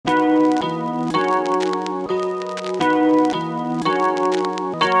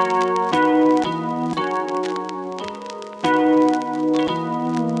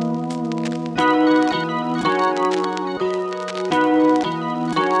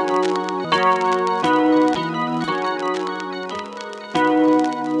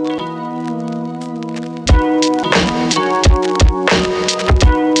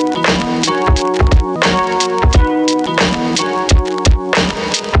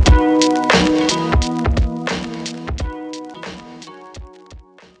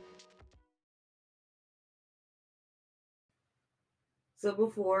So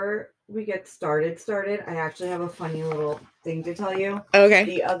before we get started, I actually have a funny little thing to tell you. Okay.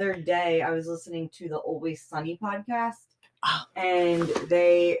 The other day, I was listening to the Always Sunny podcast, Oh. and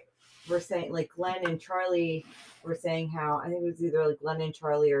they were saying, like, Glenn and Charlie were saying how, I think it was either like Glenn and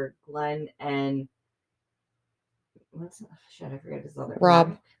Charlie or Glenn and I forget his other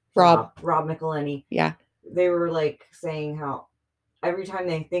Rob McElhenney. Yeah. They were like saying how every time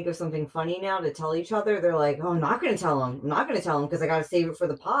they think of something funny now to tell each other, they're like, "Oh, I'm not going to tell him. I'm not going to tell him because I got to save it for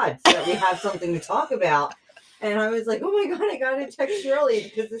the pod so that we have something to talk about." And I was like, "Oh my God, I got to text Shirley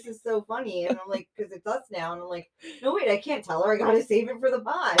because this is so funny." And I'm like, because it's us now. And I'm like, "No, wait, I can't tell her. I got to save it for the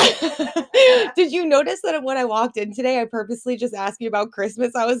pod." Did you notice that when I walked in today, I purposely just asked you about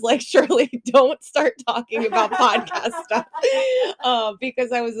Christmas? I was like, Shirley, don't start talking about podcast stuff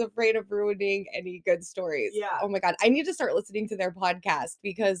because I was afraid of ruining any good stories. Yeah. Oh my God. I need to start listening to their podcast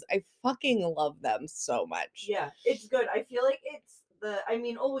because I fucking love them so much. Yeah, it's good. I feel like it's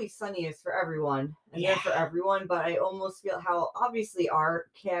Always Sunny is for everyone, and they're for everyone, but I almost feel how obviously our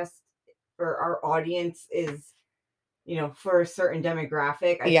cast or our audience is, for a certain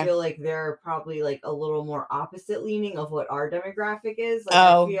demographic. I feel like they're probably like a little more opposite leaning of what our demographic is. Like,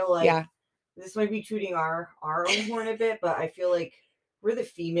 I feel like this might be tooting our own horn a bit, but I feel like we're the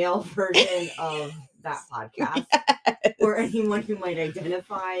female version of that podcast. Yes. Or anyone who might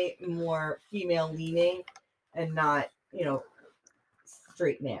identify more female leaning and not,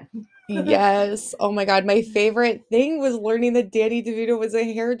 straight man. Yes. Oh my God. My favorite thing was learning that Danny DeVito was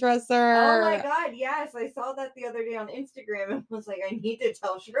a hairdresser. Oh my God. Yes. I saw that the other day on Instagram and was like, I need to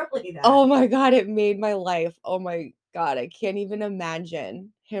tell Shirley that. Oh my God. It made my life. Oh my God. I can't even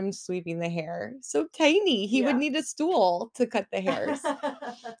imagine him sweeping the hair. So tiny. He would need a stool to cut the hairs.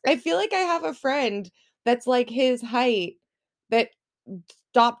 I feel like I have a friend that's like his height that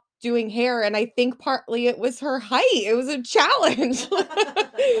stopped doing hair, and I think partly it was her height. It was a challenge.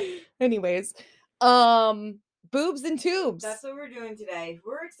 Anyways, Boobs and Tubes. That's what we're doing today.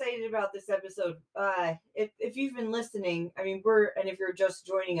 We're excited about this episode. If you've been listening, and if you're just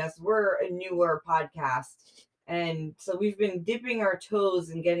joining us, we're a newer podcast, and so we've been dipping our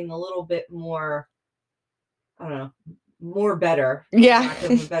toes and getting a little bit more, I don't know, more better. Lack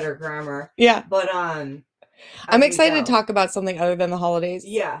of better grammar. Yeah. But I'm excited to talk about something other than the holidays.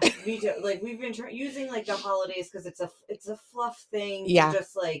 Yeah, me too. Like, we've been using like the holidays because it's a fluff thing. Yeah, to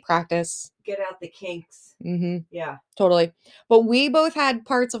just like practice, get out the kinks. Mm-hmm. Yeah, totally. But we both had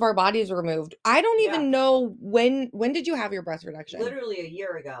parts of our bodies removed. I don't even know when did you have your breast reduction? Literally a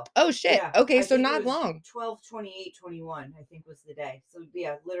year ago. Oh shit. Yeah, okay, so not long. 12/28/21, I think was the day. So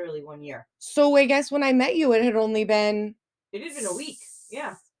yeah, literally 1 year. So I guess when I met you, it had only been. It had been a week.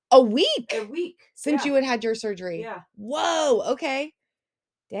 Yeah. A week? A week. Since you had your surgery? Yeah. Whoa, okay.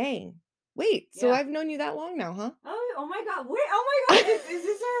 Dang. Wait, so I've known you that long now, huh? Oh my God. Wait, oh my God. Is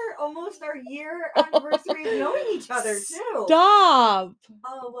this almost our year anniversary of knowing each other too? Stop.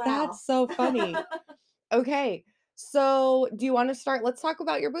 Oh, wow. That's so funny. Okay. So do you want to start? Let's talk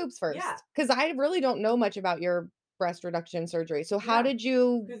about your boobs first. Yeah. Because I really don't know much about your breast reduction surgery. So how did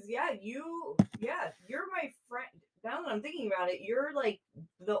you? Because you're my friend. Now that I'm thinking about it, you're like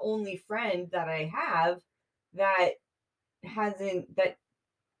the only friend that I have that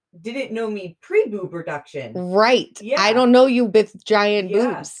didn't know me pre-boob reduction. Right. Yeah. I don't know you with giant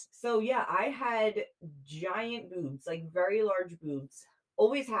boobs. So I had giant boobs, like very large boobs.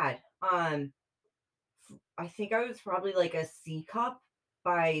 Always had. I think I was probably like a C cup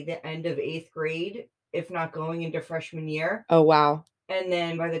by the end of 8th grade, if not going into freshman year. Oh, wow. And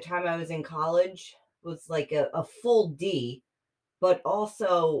then by the time I was in college, was like a full D, but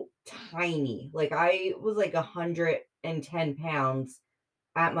also tiny. Like, I was like 110 pounds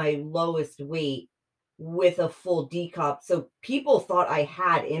at my lowest weight with a full D cup. So people thought I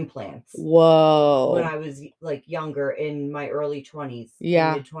had implants. Whoa. When I was like younger, in my early 20s,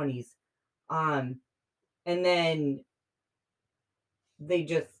 mid 20s. And then they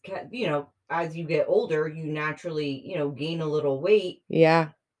just kept, as you get older, you naturally, gain a little weight. Yeah.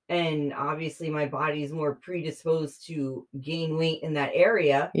 And obviously my body's more predisposed to gain weight in that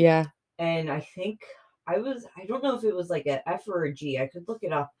area. Yeah. And I think I don't know if it was like a F or a G. I could look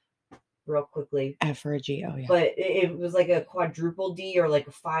it up real quickly. F or a G, oh yeah. But it was like a quadruple D or like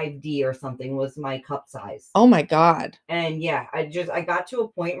a 5D or something was my cup size. Oh my God. And yeah, I got to a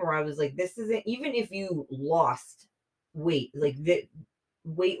point where I was like, this isn't, even if you lost weight, like the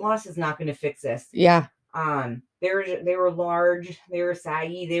weight loss is not going to fix this. Yeah. They were large, they were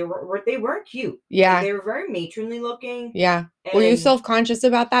saggy, they weren't cute. Yeah. Like, they were very matronly looking. Yeah. Were you self-conscious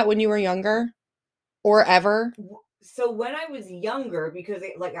about that when you were younger? Or ever? So when I was younger, because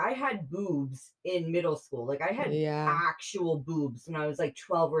like I had boobs in middle school, like I had Yeah. actual boobs when I was like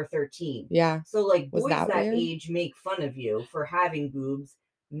 12 or 13. Yeah. So like Was boys that that weird? age make fun of you for having boobs.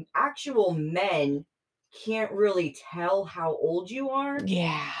 Actual men can't really tell how old you are,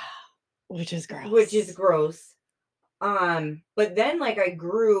 Yeah. Which is which is gross. gross. But then like I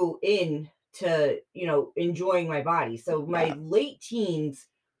grew in to, enjoying my body. So Yeah. my late teens,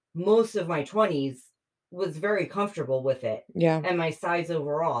 most of my 20s was very comfortable with it Yeah. and my size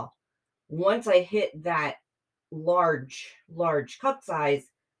overall. Once I hit that large cup size,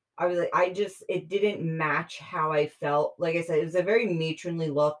 I was like, it didn't match how I felt. Like I said, it was a very matronly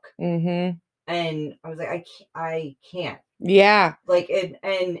look. Mhm. And I was like, I can't. Yeah. Like,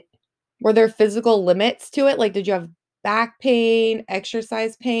 and Were there physical limits to it? Like, did you have back pain,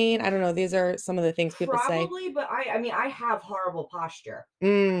 exercise pain? I don't know. These are some of the things people say. probably, but I mean, I have horrible posture.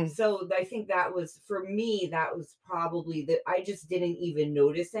 Mm. So I think that was for me, that was probably that I just didn't even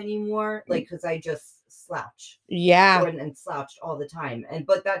notice anymore, like because I just slouch or Yeah. and slouched all the time. And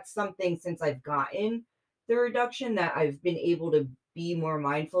but that's something since I've gotten the reduction that I've been able to be more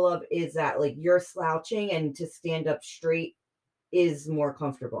mindful of is that like you're slouching and to stand up straight is more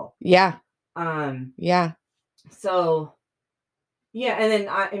comfortable. Yeah. Um, Yeah. so yeah, and then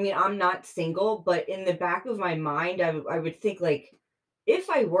I mean, I'm not single, but in the back of my mind, I would think like if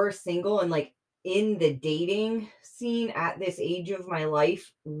I were single and like in the dating scene at this age of my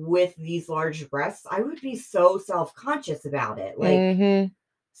life with these large breasts, I would be so self-conscious about it. Like, Mhm.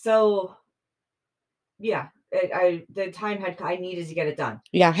 so yeah, the time I needed to get it done.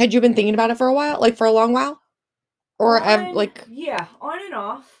 Yeah. Had you been thinking about it for a while? Like, for a long while? Or like Yeah, on and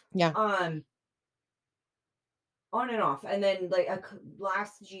off. yeah. On and off, and then like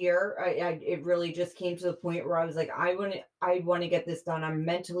last year it really just came to the point where I was like I want to get this done. I'm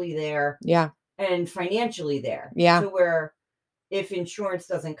mentally there Yeah. and financially there Yeah. to where if insurance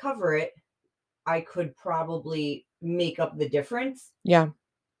doesn't cover it, I could probably make up the difference. Yeah.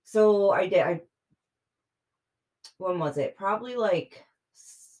 So I did. I When was it? Probably like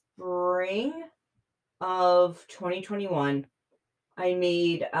spring of 2021. I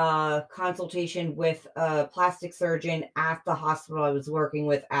made a consultation with a plastic surgeon at the hospital I was working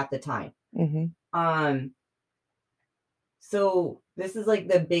with at the time. Mhm. Um, so this is like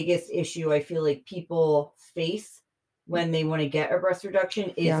the biggest issue I feel like people face when they want to get a breast reduction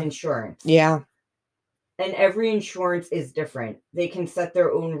is Yeah. insurance. Yeah. And every insurance is different. They can set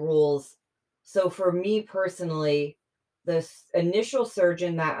their own rules. So for me personally, this initial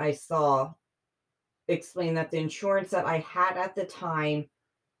surgeon that I saw explained that the insurance that I had at the time,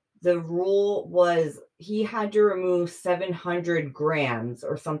 the rule was he had to remove 700 grams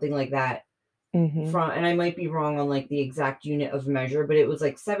or something like that Mhm. from, and I might be wrong on like the exact unit of measure, but it was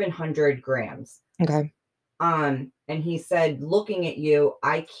like 700 grams. Okay. And he said, looking at you,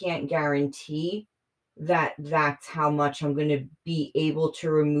 I can't guarantee that that's how much I'm going to be able to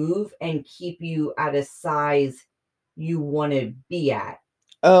remove and keep you at a size you want to be at.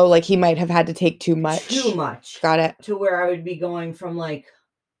 Oh, like he might have had to take too Too much. much Got it. to where I would be going from like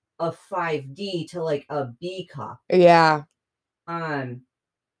a 5D to like a B cup. Yeah. Um,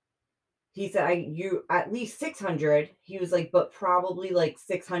 he said, you at least 600. He was like, but probably like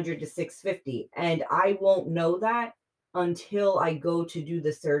 600 to 650. And I won't know that until I go to do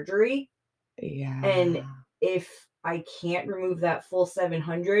the surgery. And Yeah. if I can't remove that full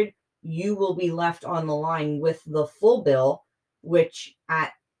 700, you will be left on the line with the full bill, which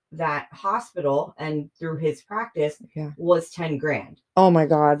at that hospital and through his practice Yeah. was 10 grand. Oh my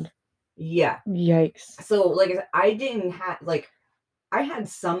god. Yeah. Yikes. So like I said, I didn't have like I had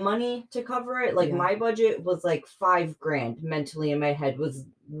some money to cover it. Like Yeah. my budget was like 5 grand mentally in my head was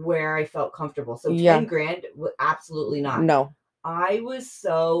where I felt comfortable. So Yeah. 10 grand, absolutely not. No. I was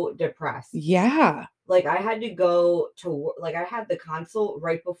so depressed. Yeah. Like I had to go to work, like I had the consult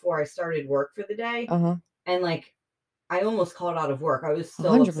right before I started work for the day. Uh-huh. And like I almost called out of work. I was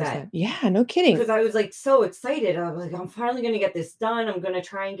so upset 100%. Yeah, no kidding. because I was like so excited. I was like, I'm finally going to get this done. I'm going to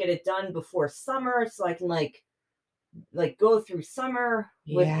try and get it done before summer so I can like go through summer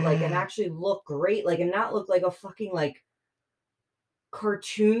with like and Yeah. actually look great like and not look like a fucking like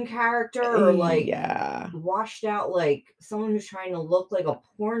cartoon character or like Yeah. washed out like someone who's trying to look like a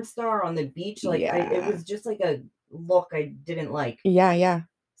porn star on the beach like it Yeah. was just like a look I didn't like. Yeah, yeah.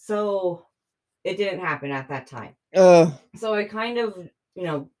 So it didn't happen at that time. Ugh. So I kind of,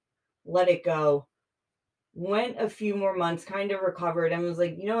 let it go. Went a few more months, kind of recovered, and was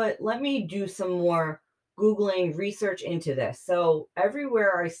like, you know what? Let me do some more Googling research into this. So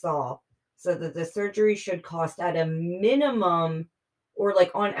everywhere I saw said that the surgery should cost at a minimum or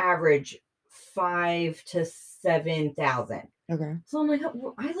like on average 5 to 7,000. Okay. So I'm like,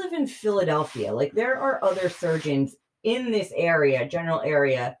 I live in Philadelphia. Like, there are other surgeons in this area, general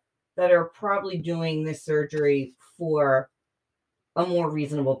area, that are probably doing this surgery for a more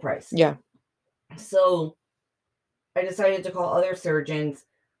reasonable price. Yeah. So I decided to call other surgeons.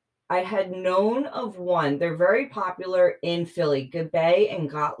 I had known of one. They're very popular in Philly, Gabay and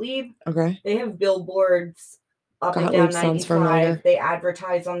Gottlieb. Okay. They have billboards up and Gottlieb down sounds 95. familiar. They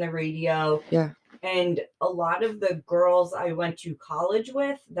advertise on the radio. Yeah. And a lot of the girls I went to college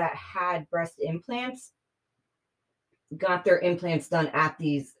with that had breast implants got their implants done at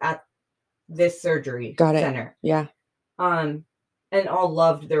this surgery Got it. center. Yeah. And all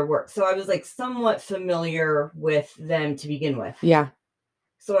loved their work. So I was like somewhat familiar with them to begin with. Yeah.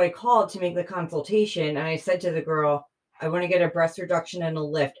 So I called to make the consultation and I said to the girl, I want to get a breast reduction and a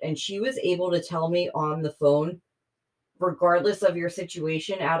lift. And she was able to tell me on the phone, regardless of your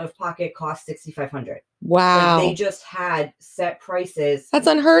situation, out of pocket cost $6,500. Wow. Like, they just had set prices. That's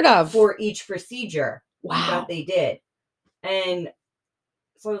unheard of. For each procedure. Wow. That they did. And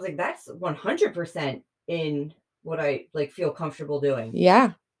so I was like, that's 100% in what I like feel comfortable doing.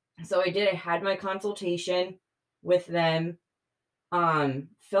 Yeah. So I had my consultation with them. And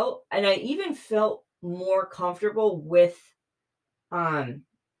I even felt more comfortable with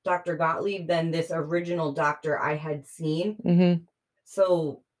Dr. Gottlieb than this original doctor I had seen. Mm-hmm.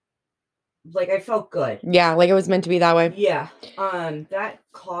 So like, I felt good. Yeah, like it was meant to be that way. Yeah. That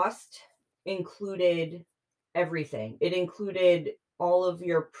cost included everything. It included all of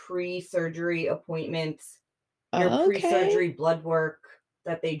your pre-surgery appointments, your pre-surgery blood work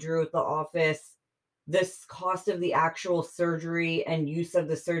that they drew at the office, this cost of the actual surgery and use of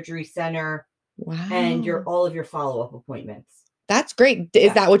the surgery center. Wow. And all of your follow-up appointments. That's great.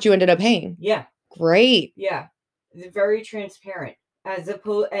 Is that what you ended up paying? Yeah. Great. Yeah. Very transparent.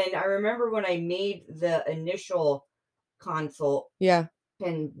 And I remember when I made the initial consult. Yeah.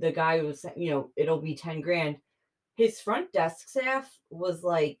 And the guy was, it'll be 10 grand. His front desk staff was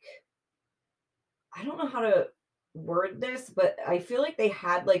like, I don't know how to word this, but I feel like they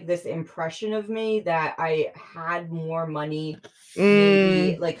had like this impression of me that I had more money,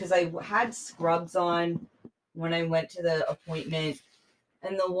 maybe like, because I had scrubs on when I went to the appointment,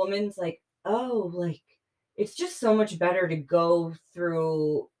 and the woman's like, oh, like, it's just so much better to go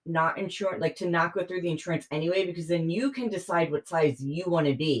through not insurance, like to not go through the insurance anyway, because then you can decide what size you want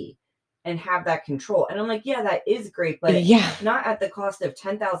to be and have that control. And I'm like, yeah, that is great, but not at the cost of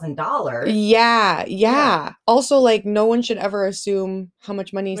 $10,000. Yeah. Also, like, no one should ever assume how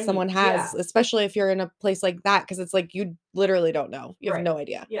much money someone has, especially if you're in a place like that, because it's like you literally don't know. You have no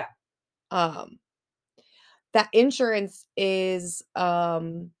idea. Yeah. That insurance is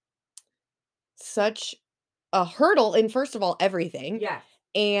such a hurdle in, first of all, everything. Yeah.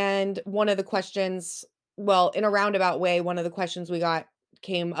 And one of the questions, well, in a roundabout way, one of the questions we got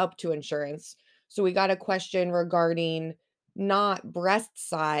came up to insurance. So we got a question regarding not breast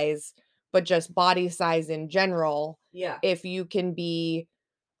size, but just body size in general. Yeah. If you can be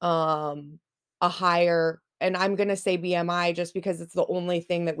a higher, and I'm going to say BMI just because it's the only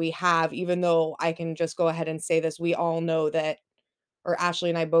thing that we have, even though I can just go ahead and say this. We all know that, or Ashley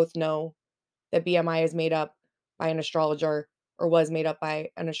and I both know that BMI is made up by an astrologer, or was made up by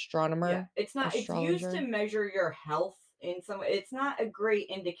an astronomer. Yeah. It's not, it's used to measure your health in some way. It's not a great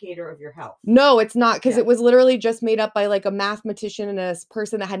indicator of your health. No, it's not, because it was literally just made up by like a mathematician and a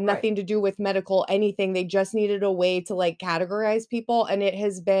person that had nothing to do with medical anything. They just needed a way to like categorize people, and it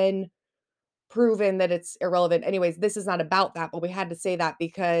has been proven that it's irrelevant. Anyways, this is not about that, but we had to say that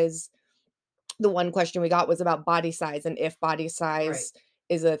because the one question we got was about body size, and if body size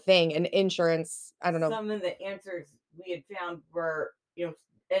is a thing, and insurance, I don't know. Some of the answers we had found were,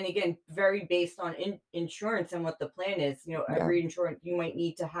 and again, very based on insurance and what the plan is. Every insurance, you might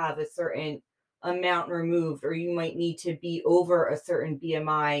need to have a certain amount removed, or you might need to be over a certain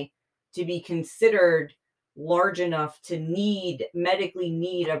BMI to be considered large enough to medically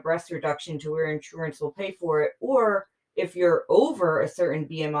need a breast reduction to where insurance will pay for it. Or if you're over a certain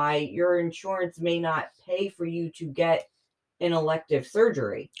BMI, your insurance may not pay for you to get an elective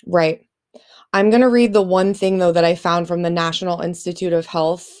surgery. Right. I'm going to read the one thing though that I found from the National Institute of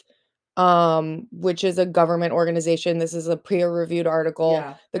Health, which is a government organization. This is a peer-reviewed article.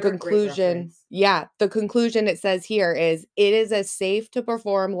 Yeah, the conclusion it says here is, it is as safe to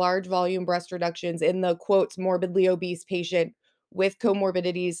perform large volume breast reductions in the quotes morbidly obese patient with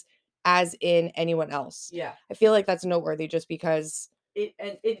comorbidities as in anyone else. Yeah. I feel like that's noteworthy just because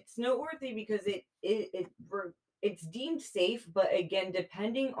it's noteworthy because it's deemed safe, but again,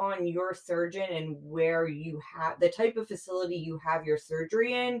 depending on your surgeon and where you have the type of facility you have your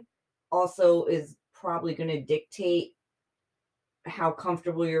surgery in, also is probably going to dictate how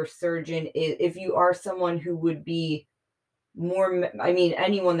comfortable your surgeon is. If you are someone who would be more, I mean,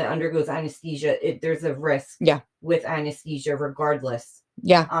 anyone that undergoes anesthesia, there's a risk Yeah. with anesthesia regardless.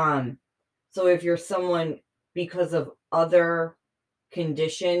 Yeah. So if you're someone because of other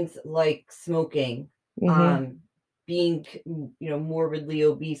conditions like smoking, Mhm. being, morbidly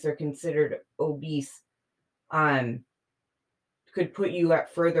obese or considered obese, um, could put you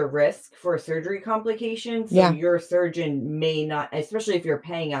at further risk for surgery complications. So Yeah. your surgeon may not, especially if you're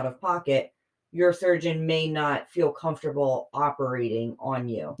paying out of pocket, your surgeon may not feel comfortable operating on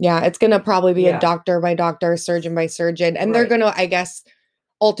you. Yeah, it's gonna probably be a Yeah, doctor by doctor, surgeon by surgeon, and they're right, gonna, I guess,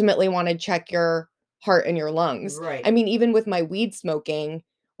 ultimately wanna check your heart and your lungs. I right, mean, even with my weed smoking,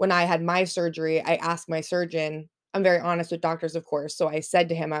 when I had my surgery, I asked my surgeon. I'm very honest with doctors, of course, so I said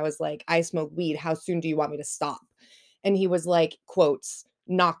to him, I was like, "I smoke weed, how soon do you want me to stop?" And he was like, quotes,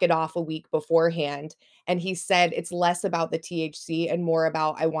 "Knock it off a week beforehand." And he said, "It's less about the THC and more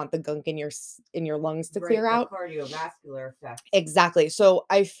about I want the gunk in your lungs to clear right. The out." cardiovascular effects. Exactly. So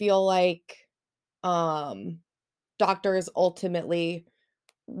I feel like um doctors ultimately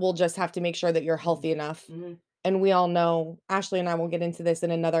will just have to make sure that you're healthy enough. Mm-hmm. And we all know, Ashley and I will get into this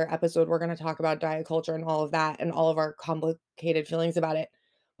in another episode. We're going to talk about diet culture and all of that and all of our complicated feelings about it.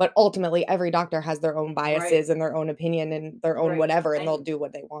 But ultimately, every doctor has their own Right, biases and their own opinion and their own right. whatever, and they'll And do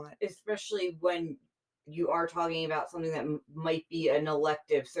what they want. especially when you are talking about something that might be an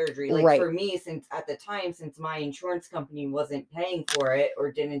elective surgery. Like Right. for me, since at the time, since my insurance company wasn't paying for it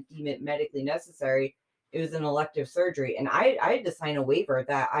or didn't deem it medically necessary, it was an elective surgery. And I had to sign a waiver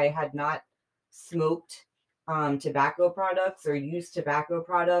that I had not smoked tobacco products or used tobacco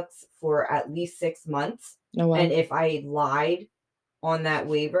products for at least 6 months. Oh, And well. if I lied on that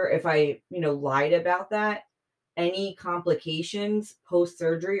waiver, if I, lied about that, any complications post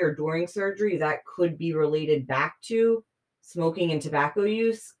surgery or during surgery that could be related back to smoking and tobacco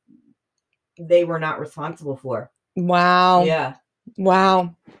use, they were not responsible for. Wow. Yeah.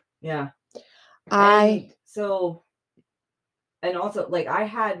 Wow. Yeah. I, And so, and also, like, I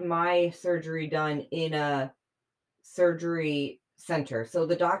had my surgery done in a surgery center. So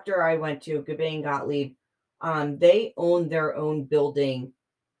the doctor I went to, Gabain Gottlieb, they own their own building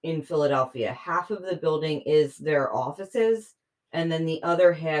in Philadelphia. Half of the building is their offices, and then the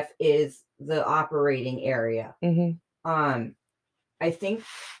other half is the operating area. mhm. Um, I think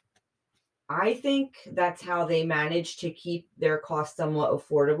I think that's how they manage to keep their costs somewhat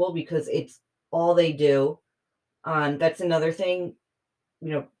affordable because it's all they do. That's another thing, you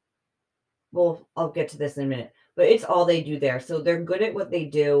know, well, I'll get to this in a minute, but it's all they do there. So they're good at what they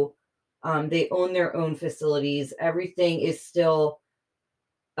do. They own their own facilities. Everything is still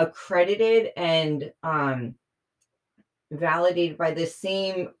accredited and validated by the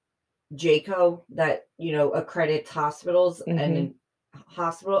same JCO that accredits hospitals Mhm. and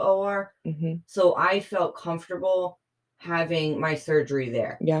hospital OR. Mhm. So I felt comfortable having my surgery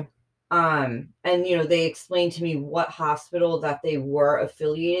there. Yeah. And they explained to me what hospital that they were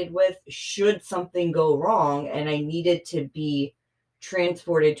affiliated with should something go wrong and I needed to be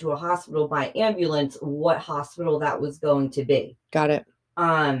transported to a hospital by ambulance, what hospital that was going to be. Got it.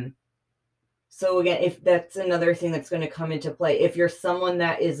 um so again, if that's another thing that's going to come into play, if you're someone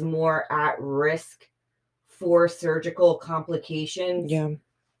that is more at risk for surgical complications Yeah.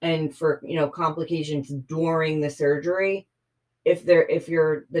 and for complications during the surgery, if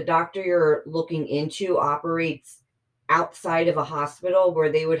the doctor you're looking into operates outside of a hospital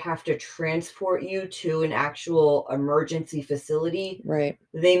where they would have to transport you to an actual emergency facility, Right.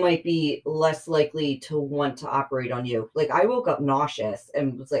 they might be less likely to want to operate on you. Like I woke up nauseous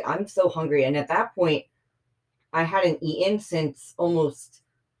and was like, I'm so hungry. And at that point, I hadn't eaten since almost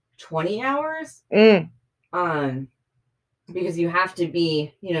 20 hours. Mm. Um, because you have to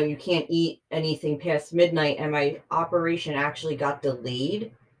be, you can't eat anything past midnight. And my operation actually got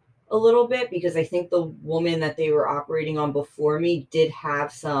delayed a little bit because I think the woman that they were operating on before me did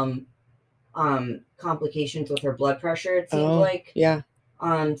have some complications with her blood pressure, it seemed Oh, like. yeah.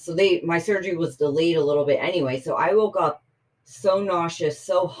 So my surgery was delayed a little bit anyway. So I woke up so nauseous,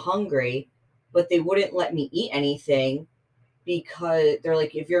 so hungry, but they wouldn't let me eat anything because they're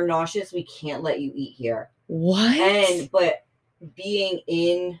like, if you're nauseous, we can't let you eat here. What? But being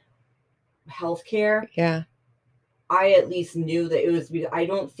in healthcare, Yeah. I at least knew that it was because I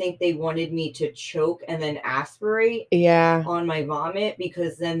don't think they wanted me to choke and then aspirate Yeah. on my vomit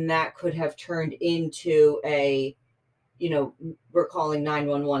because then that could have turned into a, we're calling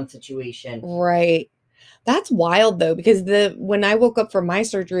 911 situation. Right. That's wild though, because when I woke up from my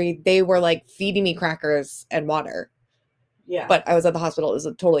surgery, they were like feeding me crackers and water. Yeah. But I was at the hospital. It was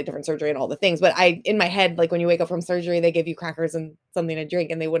a totally different surgery and all the things. But in my head, like when you wake up from surgery, they give you crackers and something to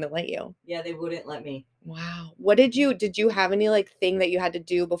drink and they wouldn't let you. Yeah, they wouldn't let me. Wow. What did you have any like thing that you had to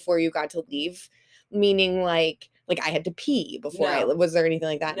do before you got to leave? Meaning like I had to pee before was there anything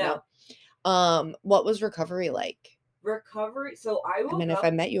like that? No. What was recovery like? Recovery. So I woke if up. I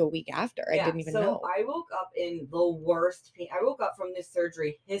met you a week after, I didn't even know. I woke up in the worst pain. I woke up from this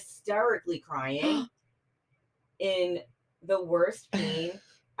surgery hysterically crying in the worst pain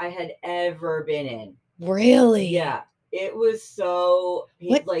I had ever been in. Really? Yeah. It was so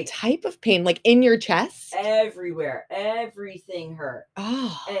what like type of pain? Like in your chest? Everywhere. Everything hurt.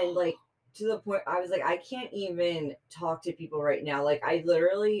 Oh. And like to the point I was like, I can't even talk to people right now. Like I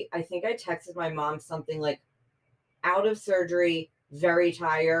think I texted my mom something like, out of surgery, very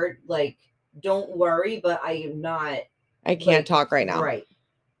tired, like don't worry, but I am not. I can't talk right now. Right.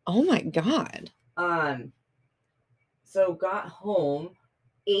 Oh my God. So got home,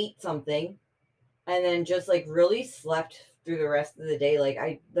 ate something, and then just like really slept through the rest of the day.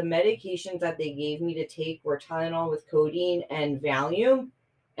 Like the medications that they gave me to take were Tylenol with codeine and Valium.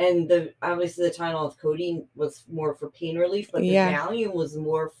 And obviously the Tylenol with codeine was more for pain relief, but the Valium was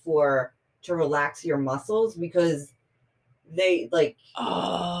more to relax your muscles because they like,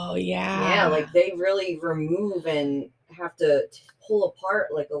 oh yeah, like they really remove and have to pull apart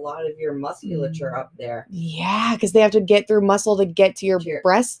like a lot of your musculature up there. Yeah, because they have to get through muscle to get to your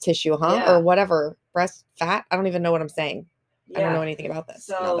breast tissue, huh? Yeah. Or whatever, breast fat. I don't even know what I'm saying. I don't know anything about this.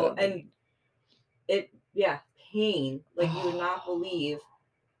 So and pain like you would not believe.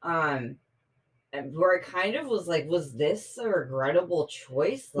 And where I kind of was like, was this a regrettable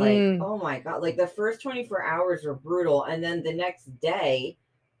choice? Like, oh my God, like the first 24 hours were brutal. And then the next day,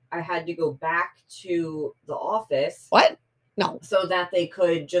 I had to go back to the office. What? No. So that they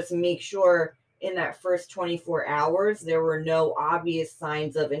could just make sure in that first 24 hours, there were no obvious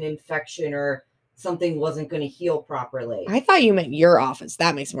signs of an infection or something wasn't going to heal properly. I thought you meant your office.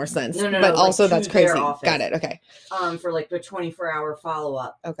 That makes more sense. No, but also that's crazy. Got it. Okay. For like the 24-hour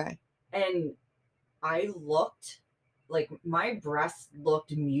follow-up. Okay. And I looked like my breast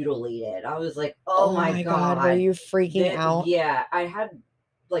looked mutilated. I was like, oh my God. Were you freaking out? Yeah. I had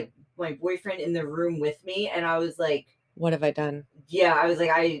like my boyfriend in the room with me and I was like, what have I done? Yeah. I was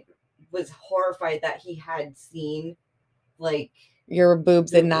like, I was horrified that he had seen like your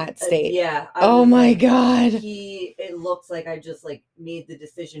boobs in that state. Yeah. Oh my God. It looks like I just like made the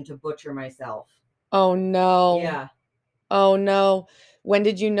decision to butcher myself. Oh no. Yeah. Oh no. When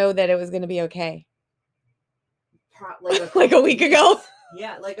did you know that it was going to be okay? Like a week ago?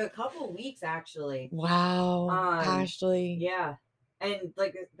 Yeah, like a couple weeks actually. Wow. Ashley. Yeah. And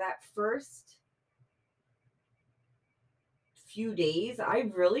like that first few days,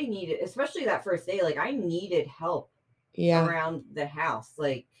 I really needed, especially that first day, like I needed help around the house.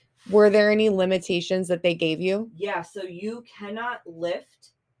 Like, were there any limitations that they gave you? Yeah, so you cannot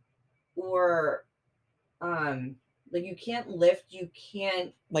lift or like you can't lift, you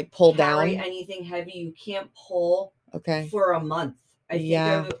can't like pull carry down anything heavy, you can't pull okay for a month. I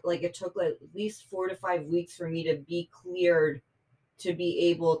think it took like at least 4 to 5 weeks for me to be cleared to be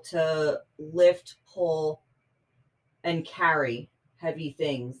able to lift, pull, and carry heavy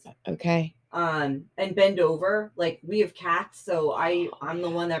things. Okay. And bend over. Like we have cats, so I'm the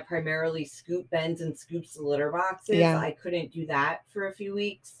one that primarily bends and scoops the litter boxes. Yeah. I couldn't do that for a few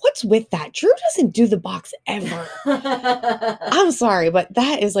weeks. What's with that? Drew doesn't do the box ever. I'm sorry, but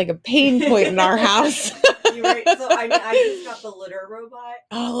that is like a pain point in our house. You're right. So I just got the litter robot.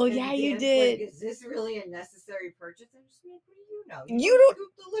 Oh yeah, you did. Like, is this really a necessary purchase? I'm just like, what do you know? You don't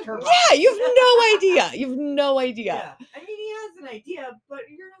scoop the litter box. Yeah, you have no idea. You have no idea. Yeah. I mean, he has an idea, but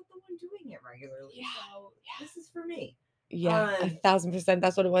you're not the one doing it regularly. Yeah. So this is for me. Yeah, 1,000%.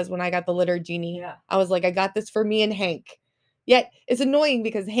 That's what it was when I got the litter genie. Yeah. I was like, I got this for me and Hank. Yet it's annoying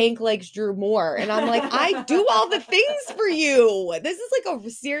because Hank likes Drew more. And I'm like, I do all the things for you. This is like a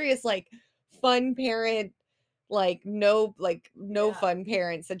serious, like, fun parent, like no fun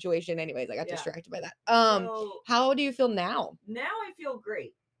parent situation. Anyways, I got distracted by that. So, how do you feel now? Now I feel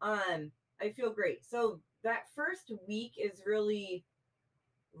great. I feel great. So that first week is really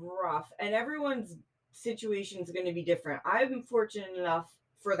rough, and everyone's situation is going to be different. I'm fortunate enough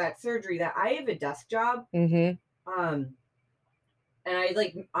for that surgery that I have a desk job. Mm-hmm.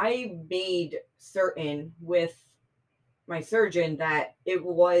 And I made certain with my surgeon that it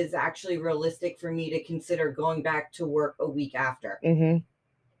was actually realistic for me to consider going back to work a week after. Mm-hmm.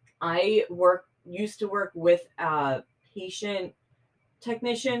 I used to work with a patient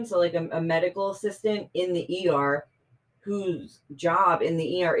technician, so like a medical assistant in the ER, whose job in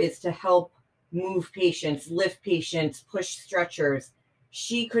the ER is to help move patients, lift patients, push stretchers.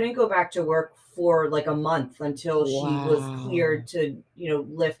 She couldn't go back to work for like a month until she was cleared Wow. to,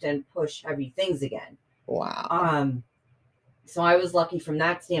 lift and push heavy things again. Wow. So I was lucky from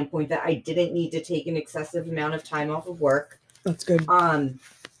that standpoint that I didn't need to take an excessive amount of time off of work. That's good. And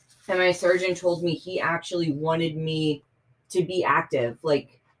my surgeon told me he actually wanted me to be active,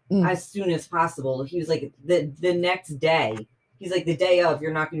 like as soon as possible. He was like, the next day, he's like, the day of,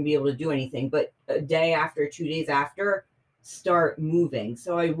 you're not going to be able to do anything, but a day after, 2 days after, start moving.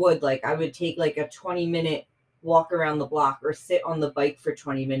 So I would take like a 20-minute walk around the block or sit on the bike for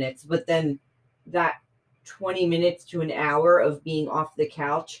 20 minutes. But then that 20 minutes to an hour of being off the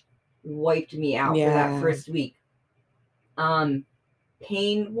couch wiped me out for that first week.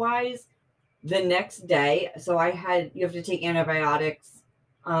 Pain wise, the next day, so you have to take antibiotics.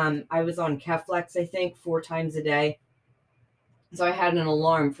 I was on Keflex, I think, 4 times a day. So I had an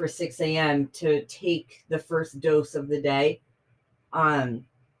alarm for 6 a.m. to take the first dose of the day.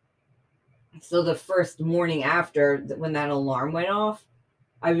 So the first morning after, when that alarm went off,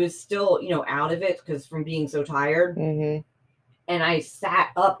 I was still, out of it because from being so tired. Mm-hmm. And I sat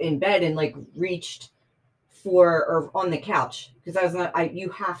up in bed and like reached or on the couch because you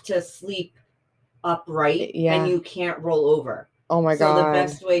have to sleep upright and you can't roll over. Oh my God. So the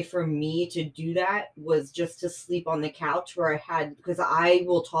best way for me to do that was just to sleep on the couch because I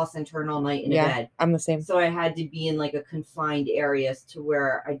will toss and turn all night in a bed. I'm the same. So I had to be in like a confined area to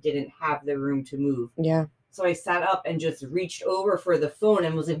where I didn't have the room to move. Yeah. So I sat up and just reached over for the phone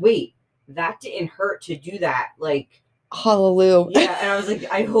and was like, wait, that didn't hurt to do that. Like, hallelujah. Yeah. And I was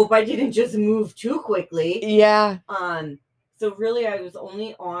like, I hope I didn't just move too quickly. Yeah. So really, I was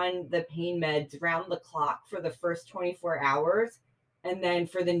only on the pain meds round the clock for the first 24 hours. And then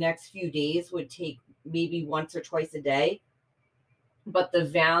for the next few days would take maybe once or twice a day. But the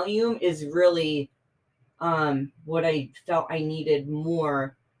Valium is really what I felt I needed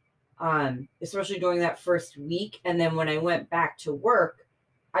more, especially during that first week. And then when I went back to work,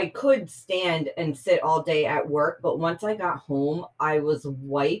 I could stand and sit all day at work. But once I got home, I was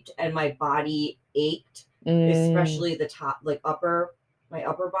wiped and my body ached. Especially the top, like my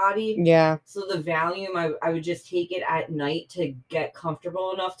upper body. Yeah. So the Valium, I would just take it at night to get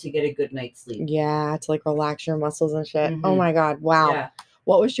comfortable enough to get a good night's sleep. Yeah, to like relax your muscles and shit. Mm-hmm. Oh my God. Wow. Yeah.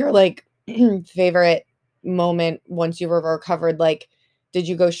 What was your like favorite moment once you were recovered? Like, did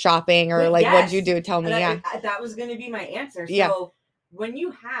you go shopping or like what did you do? Tell me. That was going to be my answer. So when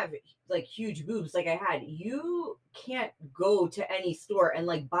you have like huge boobs like I had, you can't go to any store and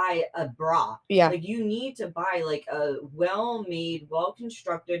like buy a bra. Yeah. Like you need to buy like a well-made,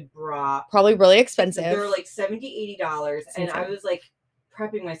 well-constructed bra. Probably really expensive. They're like $70, $80. And I was like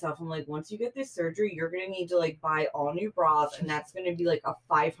prepping myself. I'm like, once you get this surgery, you're going to need to like buy all new bras. And that's going to be like a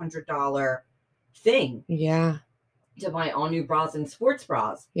 $500 thing. Yeah. To buy all new bras and sports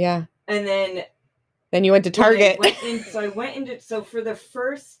bras. Yeah. And then you went to Target. So for the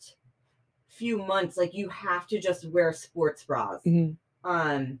first few months, like you have to just wear sports bras.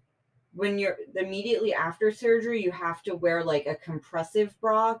 Mm-hmm. When you're immediately after surgery, you have to wear like a compressive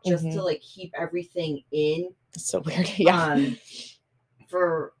bra just to like keep everything in. That's so weird. Yeah.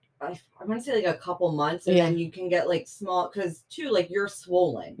 For I want to say like a couple months, and then you can get like small because too like you're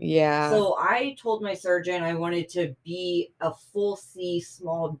swollen. Yeah. So I told my surgeon I wanted to be a full C,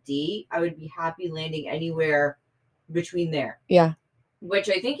 small D. I would be happy landing anywhere between there. Yeah. Which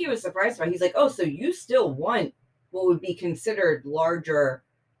I think he was surprised by. He's like, oh, so you still want what would be considered larger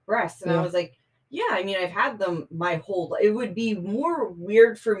breasts? And I was like, yeah, I mean, I've had them my whole life. It would be more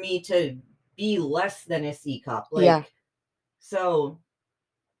weird for me to be less than a C cup. So,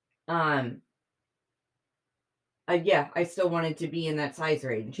 I still wanted to be in that size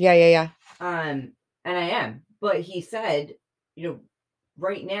range. Yeah. And I am. But he said,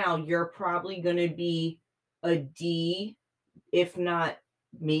 right now you're probably going to be a D, if not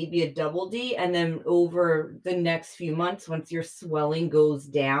maybe a double D. And then over the next few months, once your swelling goes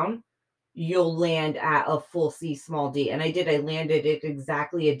down, you'll land at a full C, small D. And I did. I landed at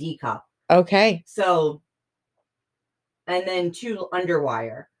exactly a D cup. Okay. So, and then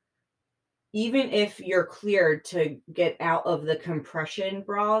underwire. Even if you're cleared to get out of the compression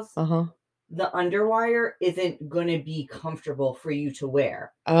bras, the underwire isn't going to be comfortable for you to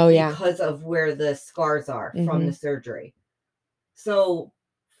wear. Oh, yeah. Because of where the scars are from the surgery. So,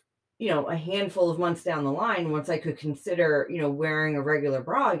 a handful of months down the line, once I could consider, wearing a regular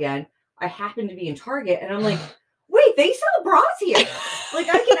bra again, I happened to be in Target and I'm like, wait, they sell bras here. Like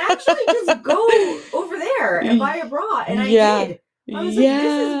I can actually just go over there and buy a bra. And I did. I was like,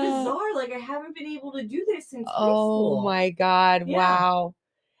 this is bizarre. Like I haven't been able to do this since high school. Oh my God. Yeah. Wow.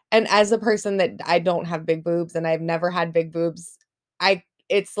 And as a person that I don't have big boobs and I've never had big boobs,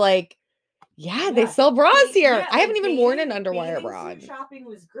 it's like, yeah, they Yeah. sell bras here. Yeah, I haven't like even worn an underwire bathing bra suit on. shopping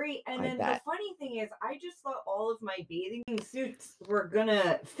was great. And I then the bet. funny thing is, I just thought all of my bathing suits were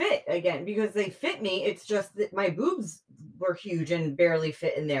gonna fit again because they fit me. It's just that my boobs were huge and barely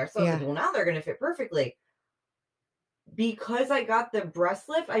fit in there. So I was like, Yeah. well, now they're gonna fit perfectly. Because I got the breast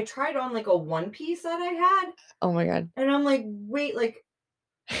lift, I tried on like a one piece that I had, Oh my God. and I'm like, wait, like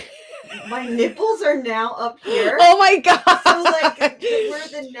my nipples are now up here. Oh my So like God. where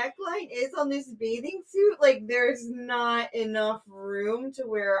the neckline is on this bathing suit, like there's not enough room to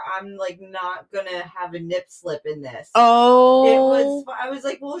where I'm like not gonna have a nip slip in this. Oh, I was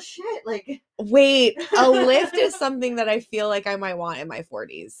like, well, shit, like wait. A lift is something that I feel like I might want in my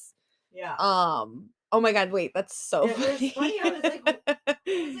 40s. yeah. Oh my God, wait, that's so It was funny. funny. I don't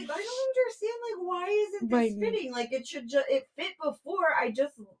understand. Like, why isn't this My fitting? Like, it should just it fit before. I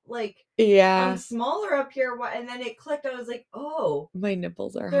just like I'm Yeah, smaller up here. And then it clicked. I was like, oh, my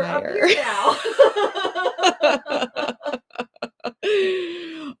nipples are they're up higher. here now.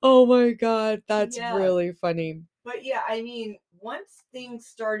 Oh my God, that's Yeah. really funny. But yeah, I mean, once things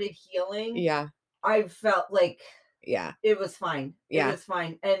started healing, Yeah, I felt like yeah, it was fine. It yeah. was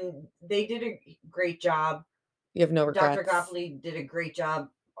fine. And they did a great job. You have no Dr. regrets. Gopley did a great job,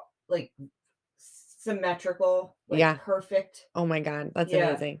 like symmetrical, like Yeah. perfect. Oh my God, that's Yeah.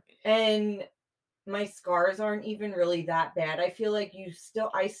 amazing. And my scars aren't even really that bad. I feel like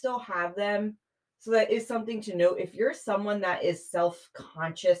I still have them. So that is something to note. If you're someone that is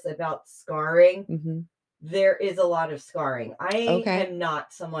self-conscious about scarring, Mhm. there is a lot of scarring. I Okay. am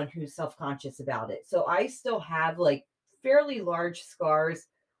not someone who's self-conscious about it. So I still have like fairly large scars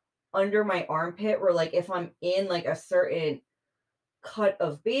under my armpit where like if I'm in like a certain cut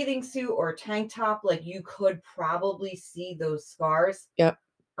of bathing suit or tank top, like you could probably see those scars. Yep.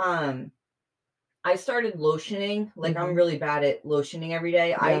 Um I started lotioning. Like I'm Mhm. really bad at lotioning every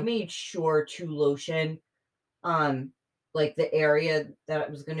day. I Yeah. made sure to lotion um like the area that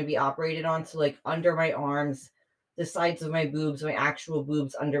was going to be operated on, so like under my arms, the sides of my boobs, my actual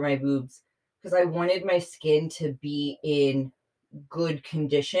boobs under my boobs, because I wanted my skin to be in good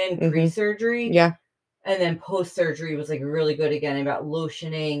condition Mhm. pre-surgery, Yeah. and then post-surgery was like really good again about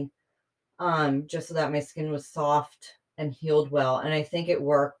lotioning, just so that my skin was soft and healed well, and I think it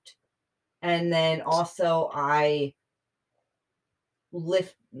worked. And then also I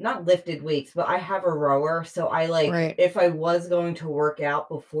not lifted weights, but I have a rower. So I like Right. if I was going to work out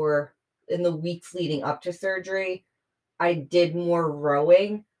before in the weeks leading up to surgery, I did more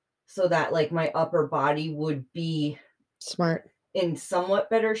rowing so that like my upper body would be Smart. in somewhat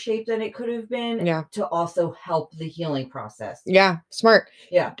better shape than it could have been Yeah. to also help the healing process. Yeah, smart.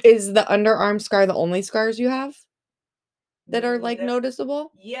 Yeah. Is the underarm scar the only scars you have that are, like, No,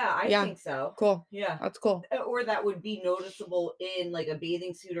 noticeable? yeah, I Yeah. think so. Cool. Yeah. That's cool. Or that would be noticeable in like a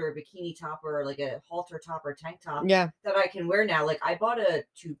bathing suit or a bikini top or like a halter top or tank top Yeah. that I can wear now. Like I bought a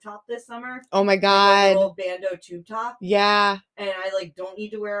tube top this summer, Oh my like a God. little bandeau tube top, Yeah. and I like don't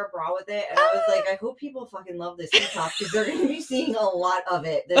need to wear a bra with it. And I was Ah! like, I hope people fucking love this tube top because they're going to be seeing a lot of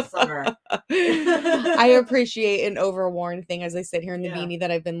it this summer. I appreciate an overworn thing as I sit here in the Yeah, beanie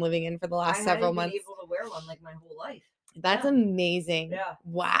that I've been living in for the I last several hadn't been months. able to wear one like my whole life. That's Yeah, amazing. yeah,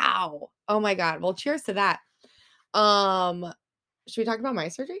 Wow. Oh my God. Well, cheers to that. Um, should we talk about my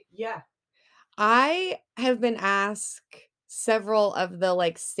surgery? yeah, I have been asked several of the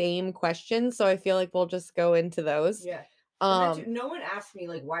like same questions, so I feel like we'll just go into those. yeah. And then too, Um, no one asked me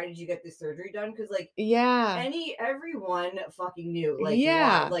like, why did you get this surgery done? Because like yeah. everyone fucking knew like why,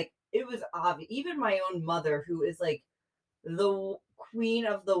 Yeah. like it was obvious. Even my own mother, who is like the queen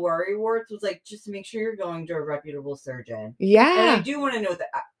of the worry warts, was like, just make sure you're going to a reputable surgeon. And I Yeah. do want to note that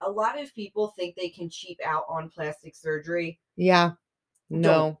a lot of people think they can cheap out on plastic surgery. Yeah.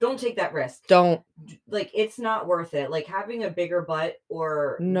 No. Don't take that risk. Don't. Like it's not worth it. Like having a bigger butt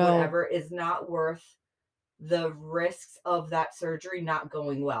or No. whatever is not worth the risks of that surgery not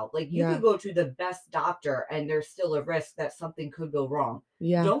going well. Like you Yeah. could go to the best doctor and there's still a risk that something could go wrong.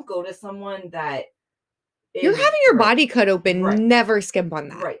 Yeah. Don't go to someone that You're is having your right. body cut Right. open. Never skimp on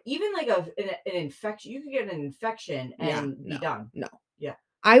that. Right. Even like an infection, you could get an infection Yeah. and be No. done. No. Yeah.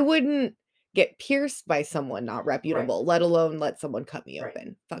 I wouldn't get pierced by someone not Right. reputable, let alone let someone cut me Right.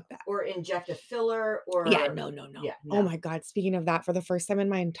 open. Fuck that. Or inject a filler Yeah, or no, no, no. yeah, Oh no. my God. Speaking of that, for the first time in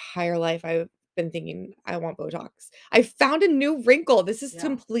my entire life, I've been thinking I want Botox. I found a new wrinkle. This is Yeah.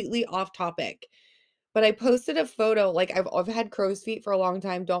 completely off topic, but I posted a photo. Like I've had crow's feet for a long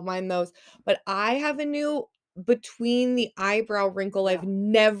time. Don't mind those. But I have a new between the eyebrow wrinkle I've Yeah.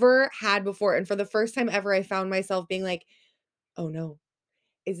 never had before. And for the first time ever, I found myself being like, oh no,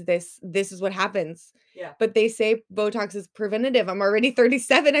 this is what happens. Yeah. But they say Botox is preventative. I'm already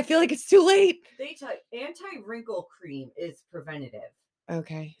 37. I feel like it's too late. They tell anti-wrinkle cream is preventative.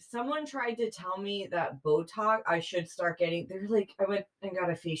 Okay. Someone tried to tell me that Botox I should start getting. They're like, I went and got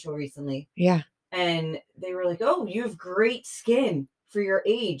a facial recently, Yeah. and they were like, "Oh, you have great skin for your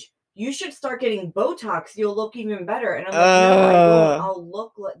age. You should start getting Botox. You'll look even better." And I'm like, "No, I won't. Uh, I'll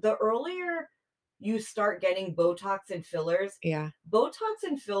look like the earlier you start getting Botox and fillers. yeah. Botox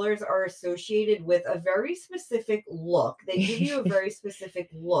and fillers are associated with a very specific look. They give you a very specific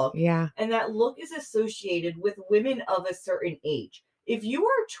look, Yeah. and that look is associated with women of a certain age. If you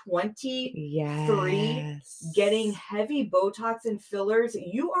are 23 getting Yes. heavy Botox and fillers,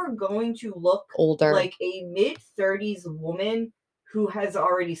 you are going to look Older. like a mid-30s woman who has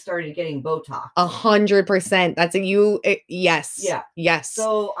already started getting Botox. 100%. That's yes. Yeah. Yes.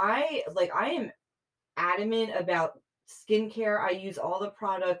 So I am adamant about skincare. I use all the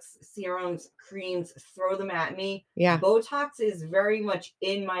products, serums, creams, throw them at me. Yeah. Botox is very much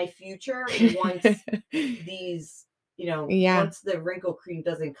in my future once these, Yeah. once the wrinkle cream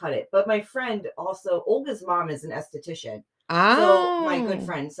doesn't cut it. But my friend also, Olga's mom is an esthetician. So my good Oh.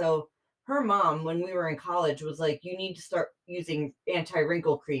 friend, so her mom, when we were in college, was like, you need to start using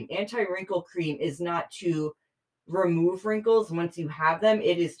anti-wrinkle cream. Anti-wrinkle cream is not to remove wrinkles once you have them,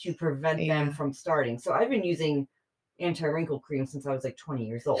 it is to prevent them Yeah. from starting. So I've been using anti-wrinkle cream since I was like 20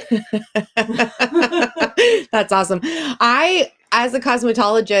 years old. That's awesome. I, as a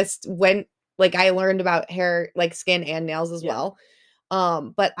cosmetologist, I learned about hair, like skin and nails as Yeah. well.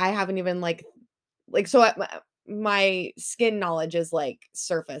 But I haven't even so my skin knowledge is like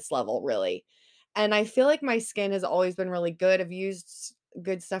surface level, really. And I feel like my skin has always been really good. I've used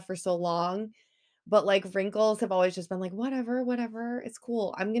good stuff for so long, but like wrinkles have always just been like, whatever, whatever. It's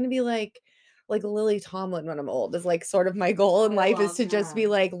cool. I'm gonna be like Lily Tomlin when I'm old is like sort of my goal in I life is love to just be that.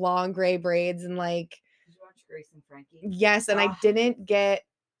 like long gray braids and like Did you watch Grace and Frankie? yes, and Ah,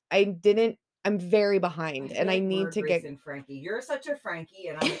 I didn't I'm very I behind and feel I like need we're to Grace get and Frankie. You're such a Frankie,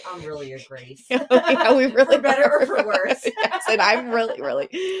 and I'm really a Grace. yeah, we really For better are. or for worse. Yes, and I'm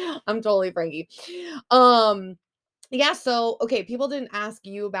really I'm totally Frankie. Um yeah, so okay, people didn't ask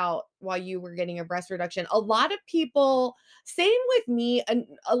you about while you were getting a breast reduction. A lot of people, same with me, and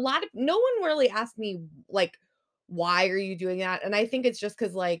a lot of no one really asked me like why are you doing that? And I think it's just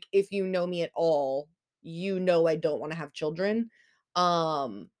cuz like if you know me at all, you know I don't want to have children.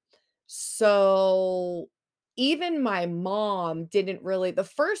 Um so even my mom didn't really the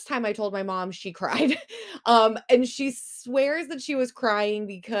first time I told my mom, she cried. And she swears that she was crying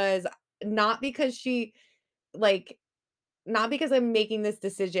because not because she like not because I'm making this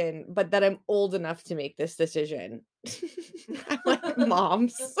decision, but that I'm old enough to make this decision. I'm like,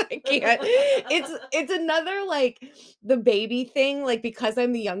 "Moms, I can't." It's another, like, the baby thing, like, because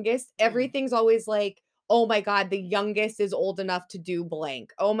I'm the youngest, Mm. everything's always like, "Oh my god, the youngest is old enough to do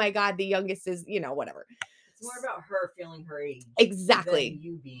blank. Oh my god, the youngest is" whatever. It's more about her feeling her age than Exactly.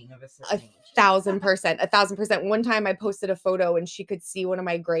 you being of a A certain age. 1,000%, 1,000%. One time I posted a photo and she could see one of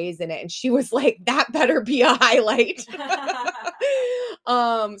my grays in it and she was like, "That better be a highlight."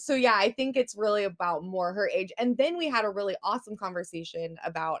 So yeah, I think it's really about more her age. And then we had a really awesome conversation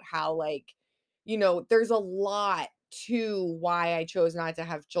about how there's a lot to why I chose not to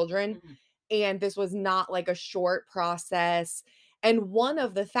have children. Mhm. And this was not like a short process. And one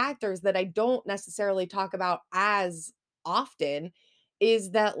of the factors that I don't necessarily talk about as often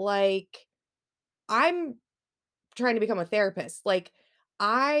is that I'm trying to become a therapist. Like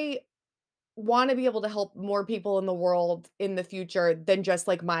I want to be able to help more people in the world in the future than just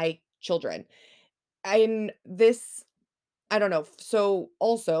like my children. And this I don't know. So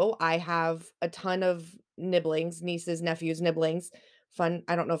also I have a ton of nibblings, nieces, nephews, nibblings. Fun.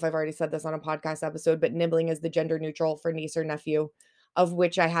 I don't know if I've already said this on a podcast episode, but nibbling is the gender neutral for niece or nephew, of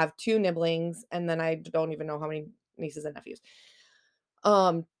which I have two nibblings, and then I don't even know how many nieces and nephews.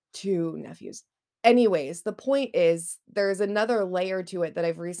 Um, 2 nephews. Anyways, the point is there's another layer to it that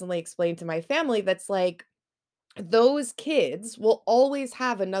I've recently explained to my family that's like those kids will always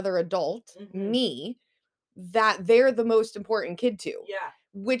have another adult, Mhm. me, that they're the most important kid to. Yeah.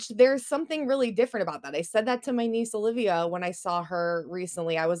 Which there's something really different about that. I said that to my niece Olivia when I saw her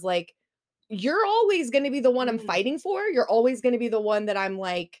recently. I was like, "You're always going to be the one I'm Mhm. fighting for. You're always going to be the one that I'm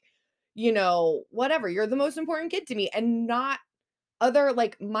like, whatever. You're the most important kid to me." And not other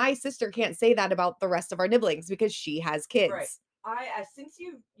like my sister can't say that about the rest of our nibblings because she has Right. kids. I since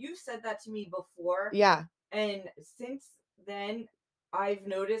you said that to me before, Yeah. and since then I've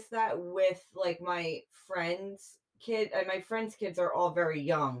noticed that with like my friends' kids are all very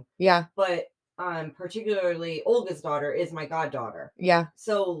young. Yeah. But particularly Olga's daughter is my goddaughter. Yeah.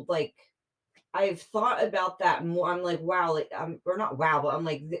 So like I've thought about that more. I'm like, wow, like or not wow, but I'm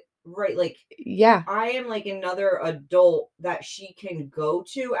like, right, like Yeah. I am like another adult that she can go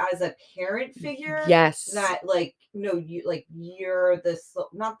to as a parent figure. Yes. That like, no, you like you're the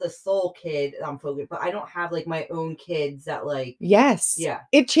not the sole kid I'm focused, but I don't have like my own kids that like, Yes. yeah.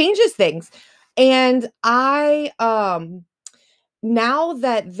 It changes things. And now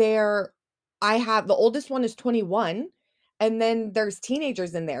that I have the oldest one is 21 and then there's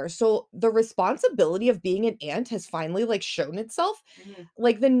teenagers in there. So the responsibility of being an aunt has finally like shown itself. Mhm.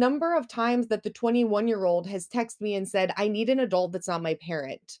 Like the number of times that the 21-year-old has texted me and said, "I need an adult that's not my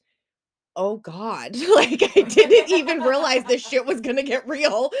parent." Oh god. Like I didn't even realize this shit was going to get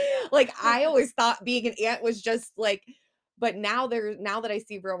real. Like Yeah. I always thought being an aunt was just like, but now that I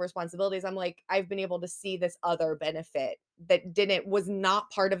see real responsibilities, I'm like I've been able to see this other benefit that didn't was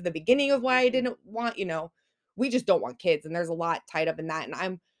not part of the beginning of why I Mhm. didn't want, we just don't want kids and there's a lot tied up in that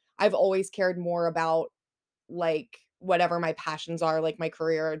and I've always cared more about like whatever my passions are, like my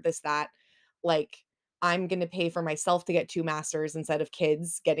career, this, that, like I'm going to pay for myself to get 2 masters instead of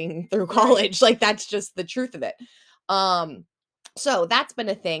kids getting through Right. college. Like that's just the truth of it. Um, so that's been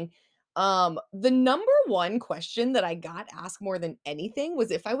a thing. The number one question that I got asked more than anything was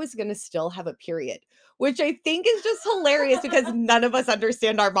if I was going to still have a period, which I think is just hilarious because none of us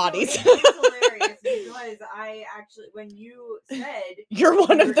understand our So bodies. it's hilarious because I actually, when you said You're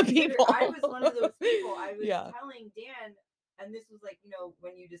one you of were the considered, I people. was one of those people. I was Yeah. telling Dan, and this was like,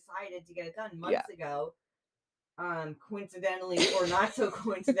 when you decided to get it done Yeah. months ago, coincidentally or not so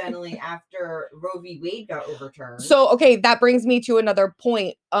coincidentally after Roe v. Wade got overturned. So, okay, that brings me to another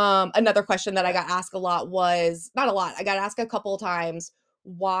point. Another question that I Yeah. got asked a lot was not a lot. I got asked a couple of times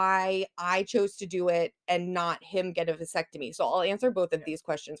why I chose to do it and not him get a vasectomy. So I'll answer both of Yeah. these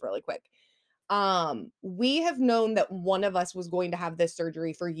questions really quick. We have known that one of us was going to have this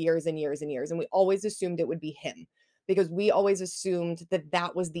surgery for years and years and years, and we always assumed it would be him because we always assumed that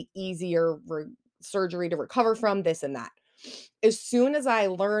that was the easier surgery to recover from, this and that. As soon as I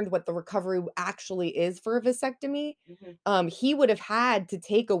learned what the recovery actually is for a vasectomy, Mhm. he would have had to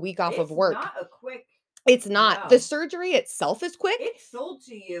take a week off of It's work. not a quick It's not. The no. surgery itself is quick. It's sold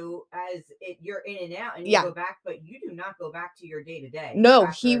to you as you're in and out and you Yeah. go back, but you do not go back to your day to day No, he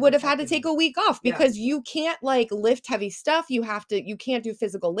after a would have had to take vasectomy. a week off Yeah. because you can't like lift heavy stuff. You can't do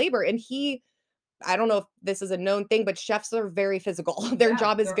physical labor. And I don't know if this is a known thing, but chefs are very physical. Their Yeah.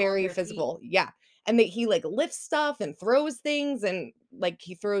 job is They're on very their feet. physical. Yeah. And that he like lifts stuff and throws things and like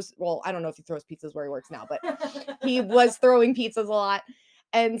he throws, well, I don't know if he throws pizzas where he works now, but he was throwing pizzas a lot.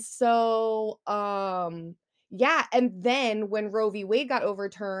 And so, yeah. And then when Roe v. Wade got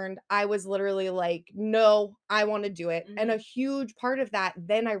overturned, I was literally like, no, I want to do it. And a Mhm. huge part of that,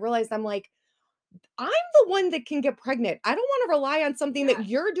 then I realized I'm like, I'm the one that can get pregnant. I don't want to rely on something that Yes.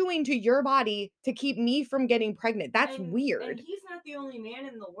 you're doing to your body to keep me from getting pregnant. That's And weird. he's not the only man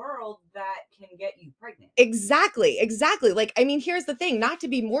in the world that can get you pregnant. Exactly, exactly. Like, I mean, here's the thing, not to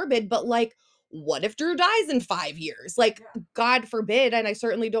be morbid, but like, what if Drew dies in 5 years? Like, Yeah. God forbid, and I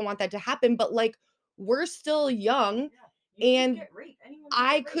certainly don't want that to happen, but like, we're still young Yeah. You could and get raped. Anyone could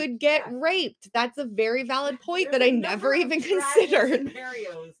I get raped. could get Yeah. raped. That's a very valid point There's that I a never number of even tragic considered.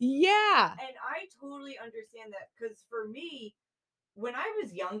 scenarios. Yeah. And I totally understand that because for me, when I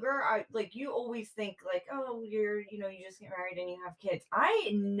was younger, I like you always think like, oh, you just get married and you have kids.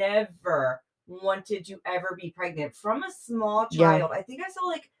 I never wanted to ever be pregnant from a small Yeah. child. I think I saw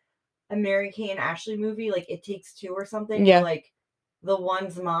like a Mary Kay and Ashley movie, like It Takes Two or something, where Yeah. like the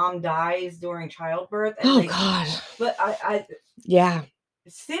one's mom dies during childbirth, and Oh like, God. but I Yeah.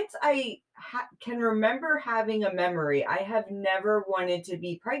 since I can remember having a memory, I have never wanted to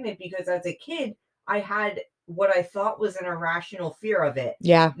be pregnant because as a kid, I had what I thought was an irrational fear of it.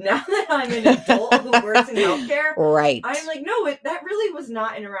 Yeah. Now that I'm an adult who works in healthcare, Right. I'm like, no, that really was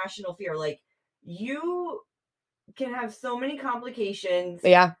not an irrational fear. Like, you can have so many complications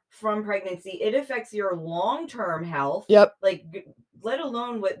Yeah. from pregnancy. It affects your long term health, Yep. like, let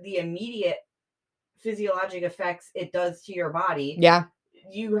alone what the immediate physiologic effects it does to your body. Yeah.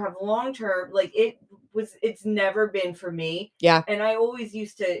 You have long term, like it's never been for me. Yeah. And I always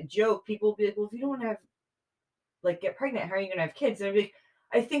used to joke, people would be like, well, if you don't want to have like get pregnant, how are you gonna have kids? And I'd be like,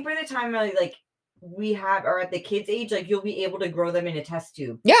 I think by the time I like we have are at the kids age, like you'll be able to grow them in a test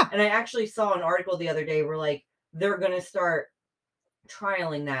tube. Yeah. And I actually saw an article the other day where like they're gonna start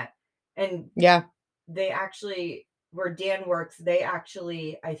trialing that. And Yeah. they actually, where Dan works, they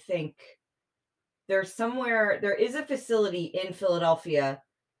actually, I think there is a facility in Philadelphia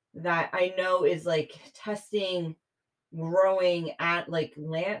that I know is like testing growing at like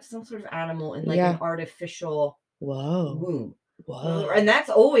some sort of animal in like an Yeah. artificial Whoa. womb. And Whoa. that's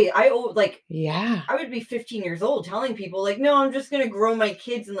always like Yeah. I would be 15 years old telling people like, no, I'm just gonna grow my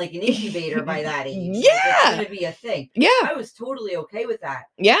kids in like an incubator by that age. Like it's Yeah. gonna be a thing. Yeah. I was totally okay with that.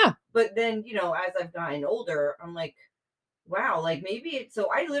 Yeah. But then, as I've gotten older, I'm like, wow, like maybe it's so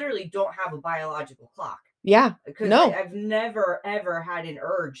I literally don't have a biological clock Yeah. because No. I've never ever had an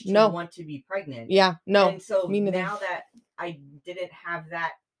urge to No. want to be pregnant. Yeah. No. And so Me neither. now that I didn't have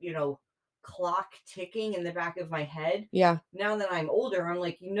that, clock ticking in the back of my head, Yeah. now that I'm older, I'm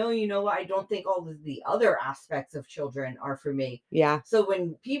like, you know what? I don't think all of the other aspects of children are for me. Yeah. So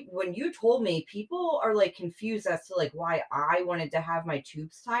when you told me, people are like confused as to like why I wanted to have my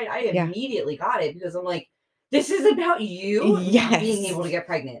tubes tied, I Yeah. immediately got it because I'm like, this is about you not being Yes. able to get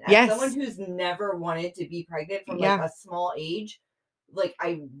pregnant. As someone Yes. who's never wanted to be pregnant from like Yeah. a small age, like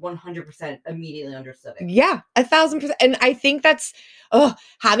I 100% immediately understood it. Yeah, 1,000%. And I think that's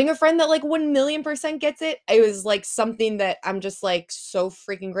having a friend that like 1,000,000% gets it. It was like something that I'm just like so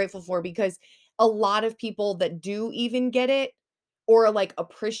freaking grateful for because a lot of people that do even get it or like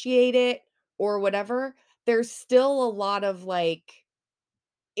appreciate it or whatever, there's still a lot of like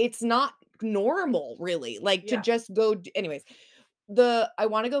it's not normal really like to Yeah. just go anyways. I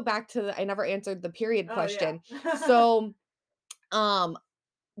want to go back to I never answered the period Oh yeah. question. So um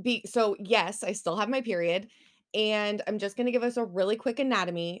so yes, I still have my period, and I'm just gonna give us a really quick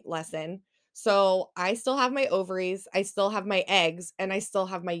anatomy lesson. So I still have my ovaries, I still have my eggs, and I still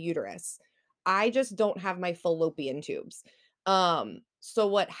have my uterus. I just don't have my fallopian tubes. So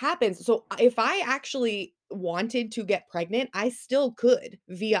what happens? So if I actually wanted to get pregnant, I still could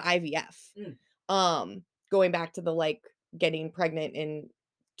via IVF. Mm, Going back to the like getting pregnant in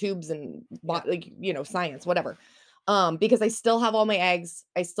tubes and yeah. like science, whatever because I still have all my eggs,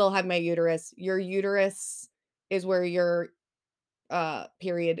 I still have my uterus. Your uterus is where your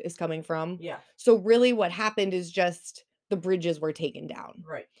period is coming from. Yeah. So really what happened is just the bridges were taken down.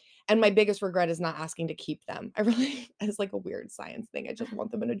 Right. And my biggest regret is not asking to keep them. I really it's like a weird science thing. I just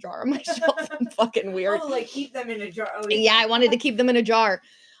want them in a jar on my shelf. I'm fucking weird. Oh, like keep them in a jar. Oh Yeah, yeah. I wanted to keep them in a jar.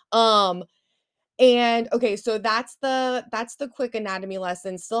 Um and okay, so that's the quick anatomy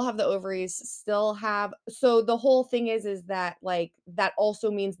lesson. Still have the ovaries, still have so the whole thing is that like that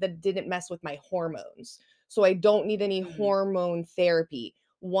also means that it didn't mess with my hormones. So I don't need any Mm, hormone therapy.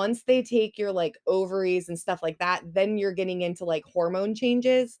 Once they take your like ovaries and stuff like that, then you're getting into like hormone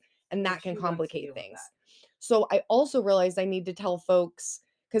changes and that which can who wants to complicate deal with that? things. So I also realized I need to tell folks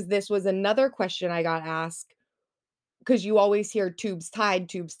because this was another question I got asked because you always hear tubes tied,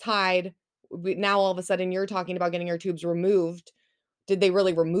 tubes tied. Now all of a sudden you're talking about getting your tubes removed. Did they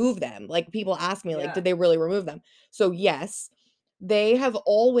really remove them? Like people ask me, like, Yeah. did they really remove them? So yes, they have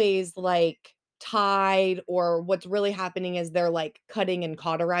always like tied, or what's really happening is they're like cutting and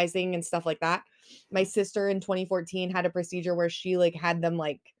cauterizing and stuff like that. My sister in 2014 had a procedure where she like had them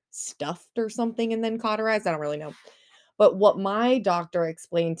like stuffed or something and then cauterized. I don't really know. But what my doctor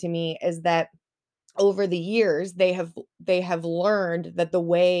explained to me is that over the years they have learned that the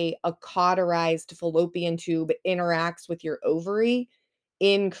way a cauterized fallopian tube interacts with your ovary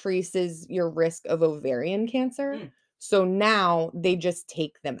increases your risk of ovarian cancer. Mm. So now they just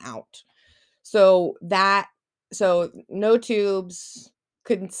take them out. So no tubes,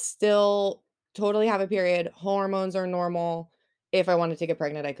 could still totally have a period. Hormones are normal. If I wanted to get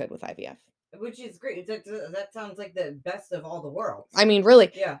pregnant, I could with IVF. Which is great. That sounds like the best of all the worlds. I mean, really,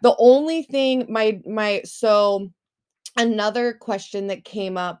 Yeah. the only thing my so another question that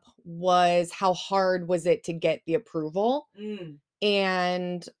came up was how hard was it to get the approval? Mm.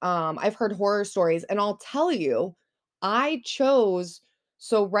 And I've heard horror stories, and I'll tell you, I chose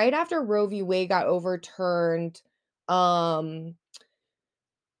so right after Roe v. Wade got overturned, um,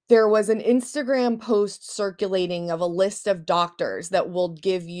 there was an Instagram post circulating of a list of doctors that will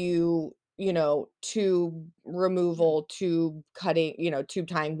give you, tube Mm. removal, tube cutting, tube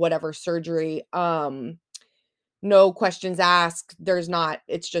tying, whatever surgery. No questions asked. There's not,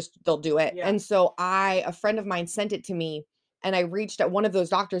 it's just they'll do it. Yeah. And so a friend of mine sent it to me and I reached out. One of those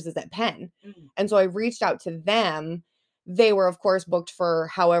doctors is at Penn. Mm. And so I reached out to them. They were, of course, booked for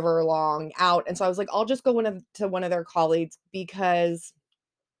however long out. And so I was like, I'll just go to one of their colleagues because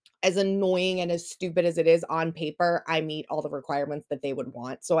as annoying and as stupid as it is on paper, I meet all the requirements that they would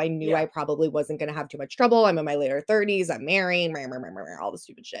want. So I knew Yeah. I probably wasn't going to have too much trouble. I'm in my later 30s. I'm married, meh, meh, meh, meh, meh, all the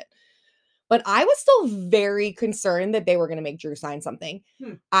stupid shit. But I was still very concerned that they were gonna make Drew sign something.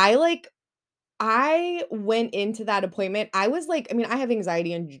 Hmm. I went into that appointment, I was like I mean, I have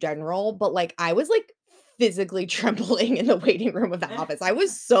anxiety in general, but, like, I was, like, physically trembling in the waiting room of that office. I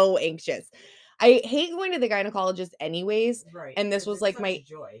was so anxious. I hate going to the gynecologist anyways, Right, and this because was it's like such a my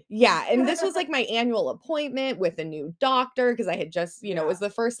joy. yeah, and this was like my annual appointment with a new doctor because I had just, it Yeah, was the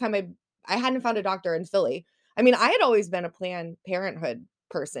first time I hadn't found a doctor in Philly. I mean, I had always been a Planned Parenthood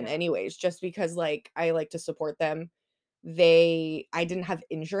person yeah. anyways, just because like I like to support them. I didn't have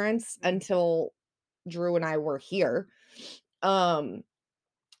insurance Mhm. until Drew and I were here. Um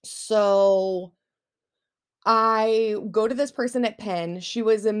so I go to this person at Penn. She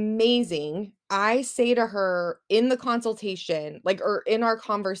was amazing. I say to her in the consultation, like, or in our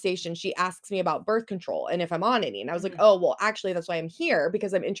conversation, she asks me about birth control and if I'm on any. And I was like, Mhm. oh, well, actually, that's why I'm here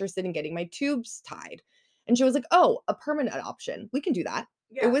because I'm interested in getting my tubes tied. And she was like, oh, a permanent option. We can do that.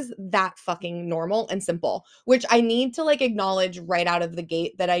 It Yeah, was that fucking normal and simple, which I need to like acknowledge right out of the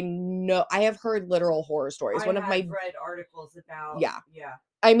gate that I know I have heard literal horror stories. I One of have my, read articles about yeah, yeah,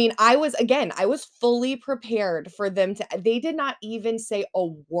 I mean, I was fully prepared for them to they did not even say a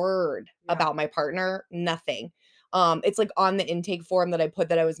word yeah, about my partner, nothing. It's like on the intake form that I put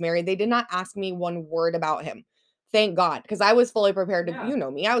that I was married. They did not ask me one word about him. Thank God, because I was fully prepared to, yeah. you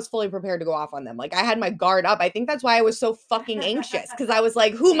know me, I was fully prepared to go off on them. Like I had my guard up. I think that's why I was so fucking anxious because I was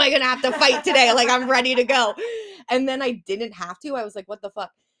like, who am I gonna have to fight today? Like I'm ready to go. And then I didn't have to. I was like, what the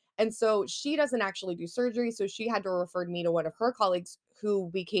fuck? And so she doesn't actually do surgery. So she had to refer me to one of her colleagues who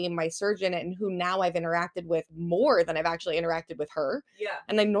became my surgeon and who now I've interacted with more than I've actually interacted with her. Yeah,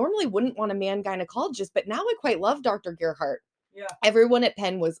 And I normally wouldn't want a man gynecologist, but now I quite love Dr. Gerhardt. yeah. Everyone at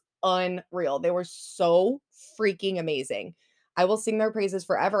Penn was unreal. They were so freaking amazing. I will sing their praises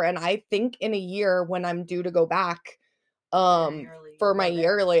forever. And I think in a year when I'm due to go back, For your yearly, for you'll my go there.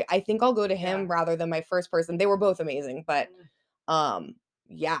 yearly, I think I'll go to Yeah. him rather than my first person. They were both amazing, but Mhm. um,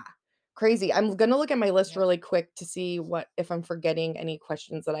 yeah, crazy. I'm gonna look at my list Yeah. really quick to see what if I'm forgetting any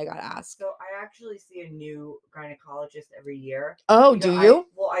questions that I got asked. So I actually see a new gynecologist every year Oh, because do you?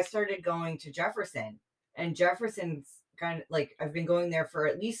 I started going to Jefferson, and Jefferson's kind of like I've been going there for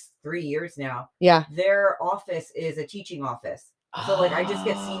at least 3 years now. Yeah. Their office is a teaching office, so like I just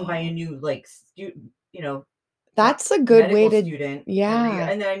get seen by a Oh, new like student, that's a good way medical to, student every year, yeah,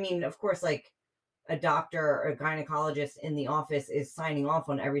 and then I mean, of course, like a doctor or a gynecologist in the office is signing off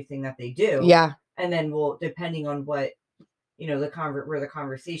on everything that they do, yeah, and then we'll depending on what where the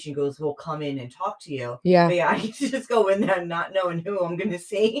conversation goes, we'll come in and talk to you. yeah. But yeah, I used to just go in there not knowing who I'm gonna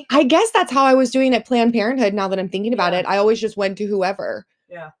see. I guess that's how I was doing at Planned Parenthood. Now that I'm thinking about Yeah, it, I always just went to whoever.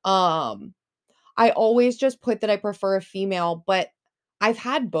 yeah, Um, I always just put that I prefer a female, but I've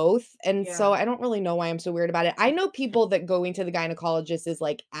had both, and yeah. so I don't really know why I'm so weird about it. I know people that going to the gynecologist is,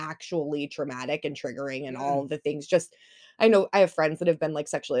 like, actually traumatic and triggering and all Mm. of the things, just I know I have friends that have been, like,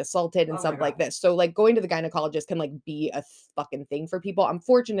 sexually assaulted and Oh my stuff like god. this, so, like, going to the gynecologist can, like, be a fucking thing for people. I'm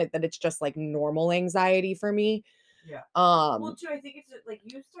fortunate that it's just, like, normal anxiety for me. Yeah. Well, Um, too, I think it's like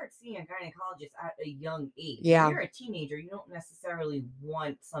you start seeing a gynecologist at a young age. When yeah. you're a teenager, you don't necessarily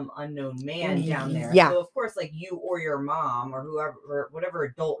want some unknown man down there. Yeah. So of course, like you or your mom or whoever, or whatever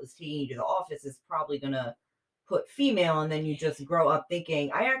adult is taking you to the office is probably gonna put female, and then you just grow up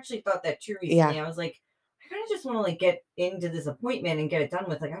thinking. I actually thought that too Yeah. recently. I was like, I kind of just want to like get into this appointment and get it done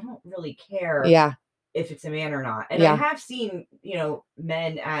with. Like, I don't really care Yeah. if it's a man or not. And I Yeah. have seen,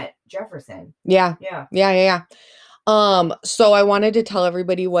 men at Jefferson. Yeah. Yeah. Yeah, yeah, yeah. So I wanted to tell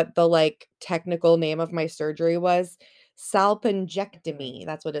everybody what the, like, technical name of my surgery was. Okay. Salpingectomy,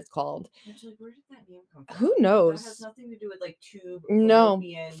 that's what it's called. Actually, where did that name come Who from? Because that has knows? nothing to do with like tube, No,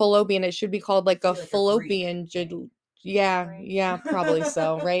 fallopian. fallopian, it should be called, like, a See, like a Greek fallopian thing, yeah, right? yeah, probably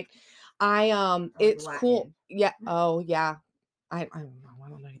so, right? Or like It's cool Latin. yeah, oh, yeah. I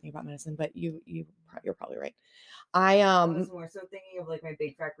don't know anything about medicine, but you're probably right. I, Oh, listen, we're so thinking of like my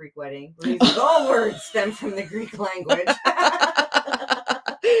big fat Greek wedding, where he's like, all words stem from the Greek language. I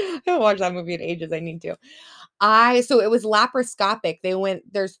haven't watched that movie in ages, I need to. I so it was laparoscopic.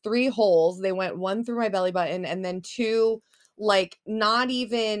 There's 3 holes. They went 1 through my belly button and then 2, like, not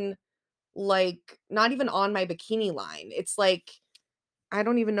even on my bikini line. It's like I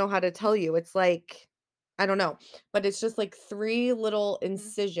don't even know how to tell you. It's like I don't know, but it's just like 3 little Mhm.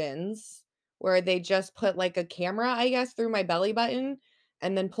 incisions where they just put, like, a camera, I guess, through my belly button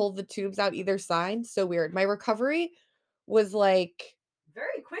and then pull the tubes out either side. So weird. My recovery was like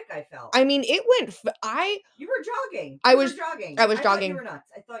Very quick, I felt. I mean, it went f You were jogging. I You were was jogging. I was I thought you were jogging. nuts.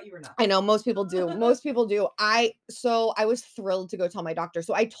 I thought you were I nuts. know most people do. Most people do. I was thrilled to go tell my doctor.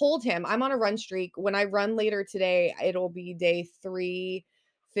 So I told him I'm on a run streak. When I run later today, it'll be day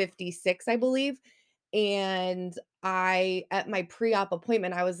 356, I believe. And I at my pre-op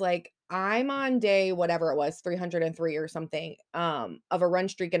appointment, I was like, I'm on day whatever it was, 303 or something, of a run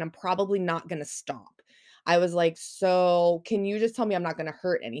streak, and I'm probably not gonna stop. I was like, "So, can you just tell me I'm not gonna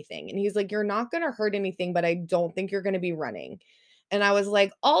hurt anything?" And he's like, "You're not gonna hurt anything, but I don't think you're gonna be running." And I was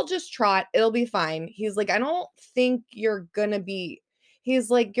like, "I'll just trot. It'll be fine." He's like, "I don't think you're gonna be."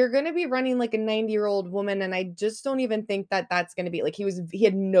 He's like, "You're gonna be running like a 90-year-old woman, and I just don't even think that that's gonna be," like, he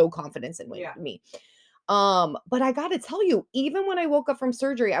had no confidence in Yeah. me. But I gotta tell you, even when I woke up from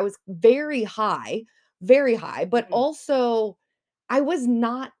surgery, I was very high, but Mhm. also I was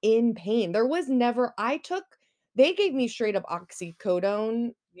not in pain. There was never they gave me straight up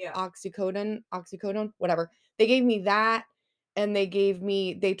Yeah. oxycodone, whatever. They gave me that, and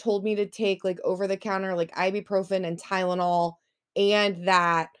they told me to take like over the counter like ibuprofen and Tylenol, and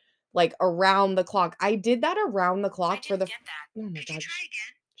that like around the clock. I did that around the clock for the oh my god,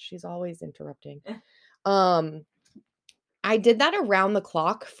 she's always interrupting. Um, I did that around the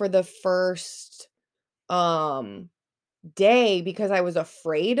clock for the first um day because I was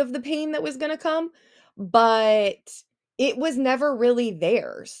afraid of the pain that was going to come, but it was never really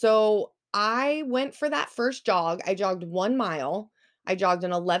there. So I went for that first jog. I jogged 1 mile. I jogged an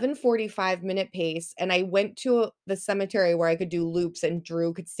 11:45-minute pace, and I went to the cemetery where I could do loops and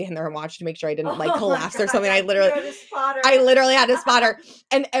Drew could stand there and watch to make sure I didn't like Oh my collapse or god, something. you had a spotter. I literally had a spotter,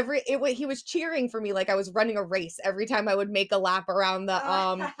 and he was cheering for me like I was running a race every time I would make a lap around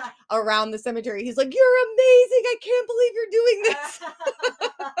the cemetery. He's like, "You're amazing. I can't believe you're doing this."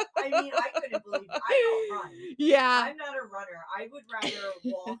 I mean, I couldn't believe it. I don't run. Yeah. I'm not a runner. I would rather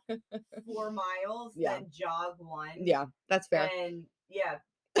walk 4 miles Yeah. than jog 1. Yeah, that's fair. And yeah,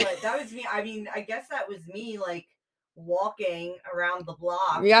 but that was me. I mean, I guess that was me like walking around the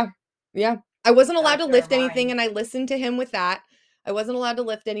block Yeah. Yeah. I wasn't allowed to after lift anything, mine. and I listened to him with that. I wasn't allowed to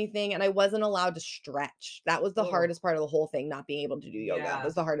lift anything, and I wasn't allowed to stretch. That was the Oh, hardest part of the whole thing, not being able to do yoga yeah.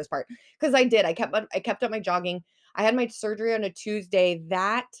 was the hardest part. Because I kept up my jogging. I had my surgery on a Tuesday.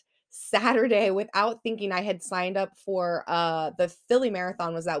 That Saturday, without thinking, I had signed up for the Philly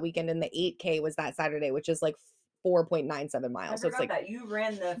Marathon was that weekend, and the 8K was that Saturday, which is like 4.97 I miles. So it's forgot like that you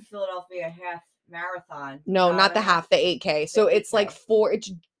ran the Philadelphia half marathon, no, not not a the half, half, the 8K. the So it's like 8K.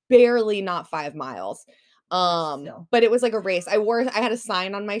 it's barely not 5 miles. But still. But it was like a race. I had a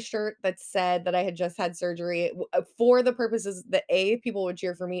sign on my shirt that said that I had just had surgery for the purposes that A, people would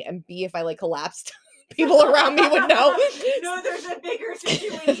cheer for me, and B, if I like collapsed, people around me would know. No, there's a bigger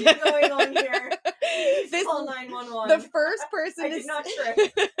situation going on here. Please call 911. The first person I did not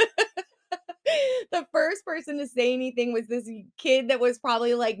trip. The first person to say anything was this kid that was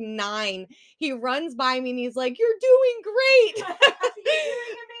probably like 9. He runs by me and he's like, "You're doing great." You're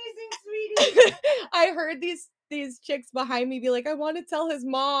doing amazing, sweetie. I heard these chicks behind me be like, "I want to tell his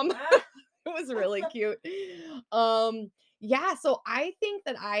mom." It was really cute. Yeah, so I think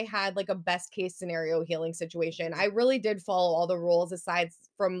that I had like a best case scenario healing situation. I really did follow all the rules aside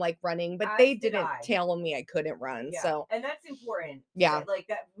from like running, but As they did didn't I. tell me I couldn't run. Yeah, So, and that's important. yeah. Like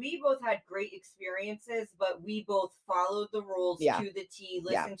that, we both had great experiences, but we both followed the rules Yeah. to the T.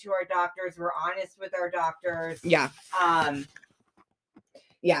 Yeah. Listened to our doctors. We're honest with our doctors. Yeah.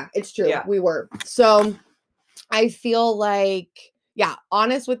 Yeah, it's true. Yeah. We were. So, I feel like, yeah,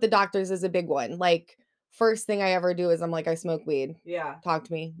 honest with the doctors is a big one. Like, first thing I ever do is I'm like, I smoke weed. Yeah. Talk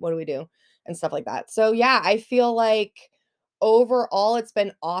to me. What do we do? And stuff like that. So, yeah, I feel like overall it's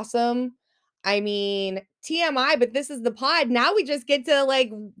been awesome. I mean, TMI, but this is the pod. Now we just get to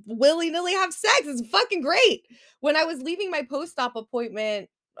like willy nilly have sex. It's fucking great. When I was leaving my post op appointment,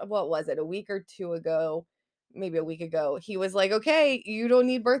 what was it, a week or two ago? Maybe a week ago, he was like, "Okay, you don't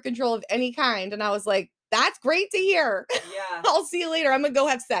need birth control of any kind." And I was like, "That's great to hear. Yeah. I'll see you later. I'm gonna go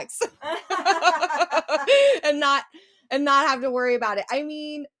have sex." and not have to worry about it. I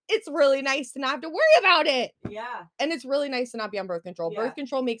mean, it's really nice to not have to worry about it. Yeah. And it's really nice to not be on birth control. Yeah. Birth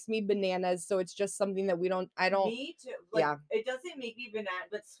control makes me bananas, so it's just something that I don't. Me too. Like, Yeah. it doesn't make me banana,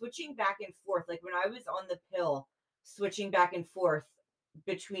 but switching back and forth, like when I was on the pill, switching back and forth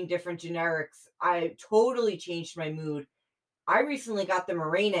between different generics, I totally changed my mood. I recently got the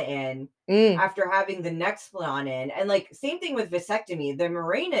Mirena in after having the Nexplanon in. And like, same thing with vasectomy. The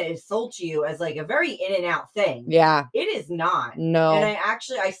Mirena is sold to you as like a very in and out thing. Yeah. It is not. No. And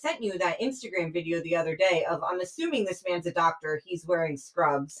I sent you that Instagram video the other day of, I'm assuming this man's a doctor. He's wearing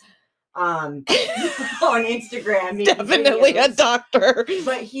scrubs on Instagram. Definitely videos. a doctor.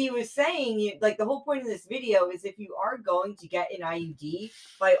 But he was saying, like, the whole point of this video is if you are going to get an IUD,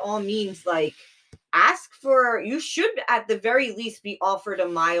 by all means, like, you should at the very least be offered a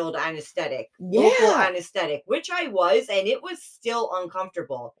mild anesthetic, local anesthetic, which I was, and it was still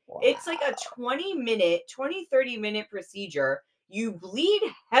uncomfortable. Wow. It's like a 30 minute procedure. You bleed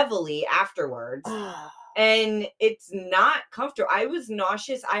heavily afterwards. And it's not comfortable. I was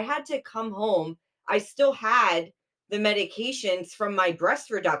nauseous. I had to come home. I still had the medications from my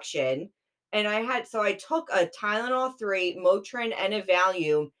breast reduction. And so I took a Tylenol 3, Motrin, and a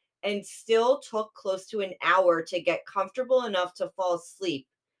Valium, and still took close to an hour to get comfortable enough to fall asleep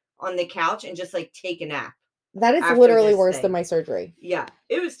on the couch and just like take a nap. That is after literally this worse thing. than my surgery. Yeah,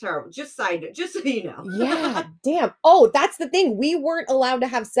 it was terrible. Just so you know. Yeah, damn. Oh, that's the thing. We weren't allowed to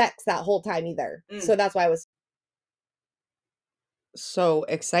have sex that whole time either. So that's why I was so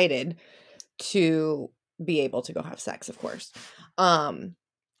excited to be able to go have sex, of course. And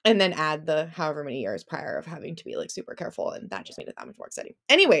then add the however many years prior of having to be like super careful, and that just made it that much more exciting.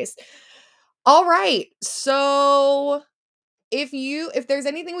 Anyways, all right. So if there's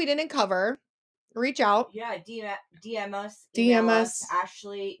anything we didn't cover, reach out. Yeah, DM us, DM email us.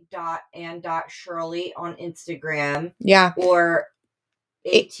 Ashley.and.Shirley on Instagram. Yeah. Or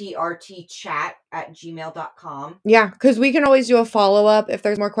atrtchat@gmail.com. Yeah, because we can always do a follow-up if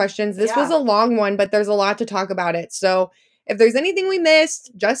there's more questions. This was a long one, but there's a lot to talk about it. So if there's anything we missed,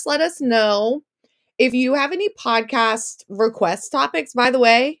 just let us know. If you have any podcast request topics, by the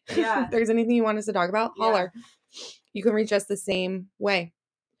way, if there's anything you want us to talk about, holler. You can reach us the same way.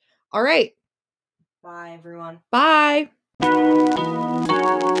 All right. Bye, everyone. Bye.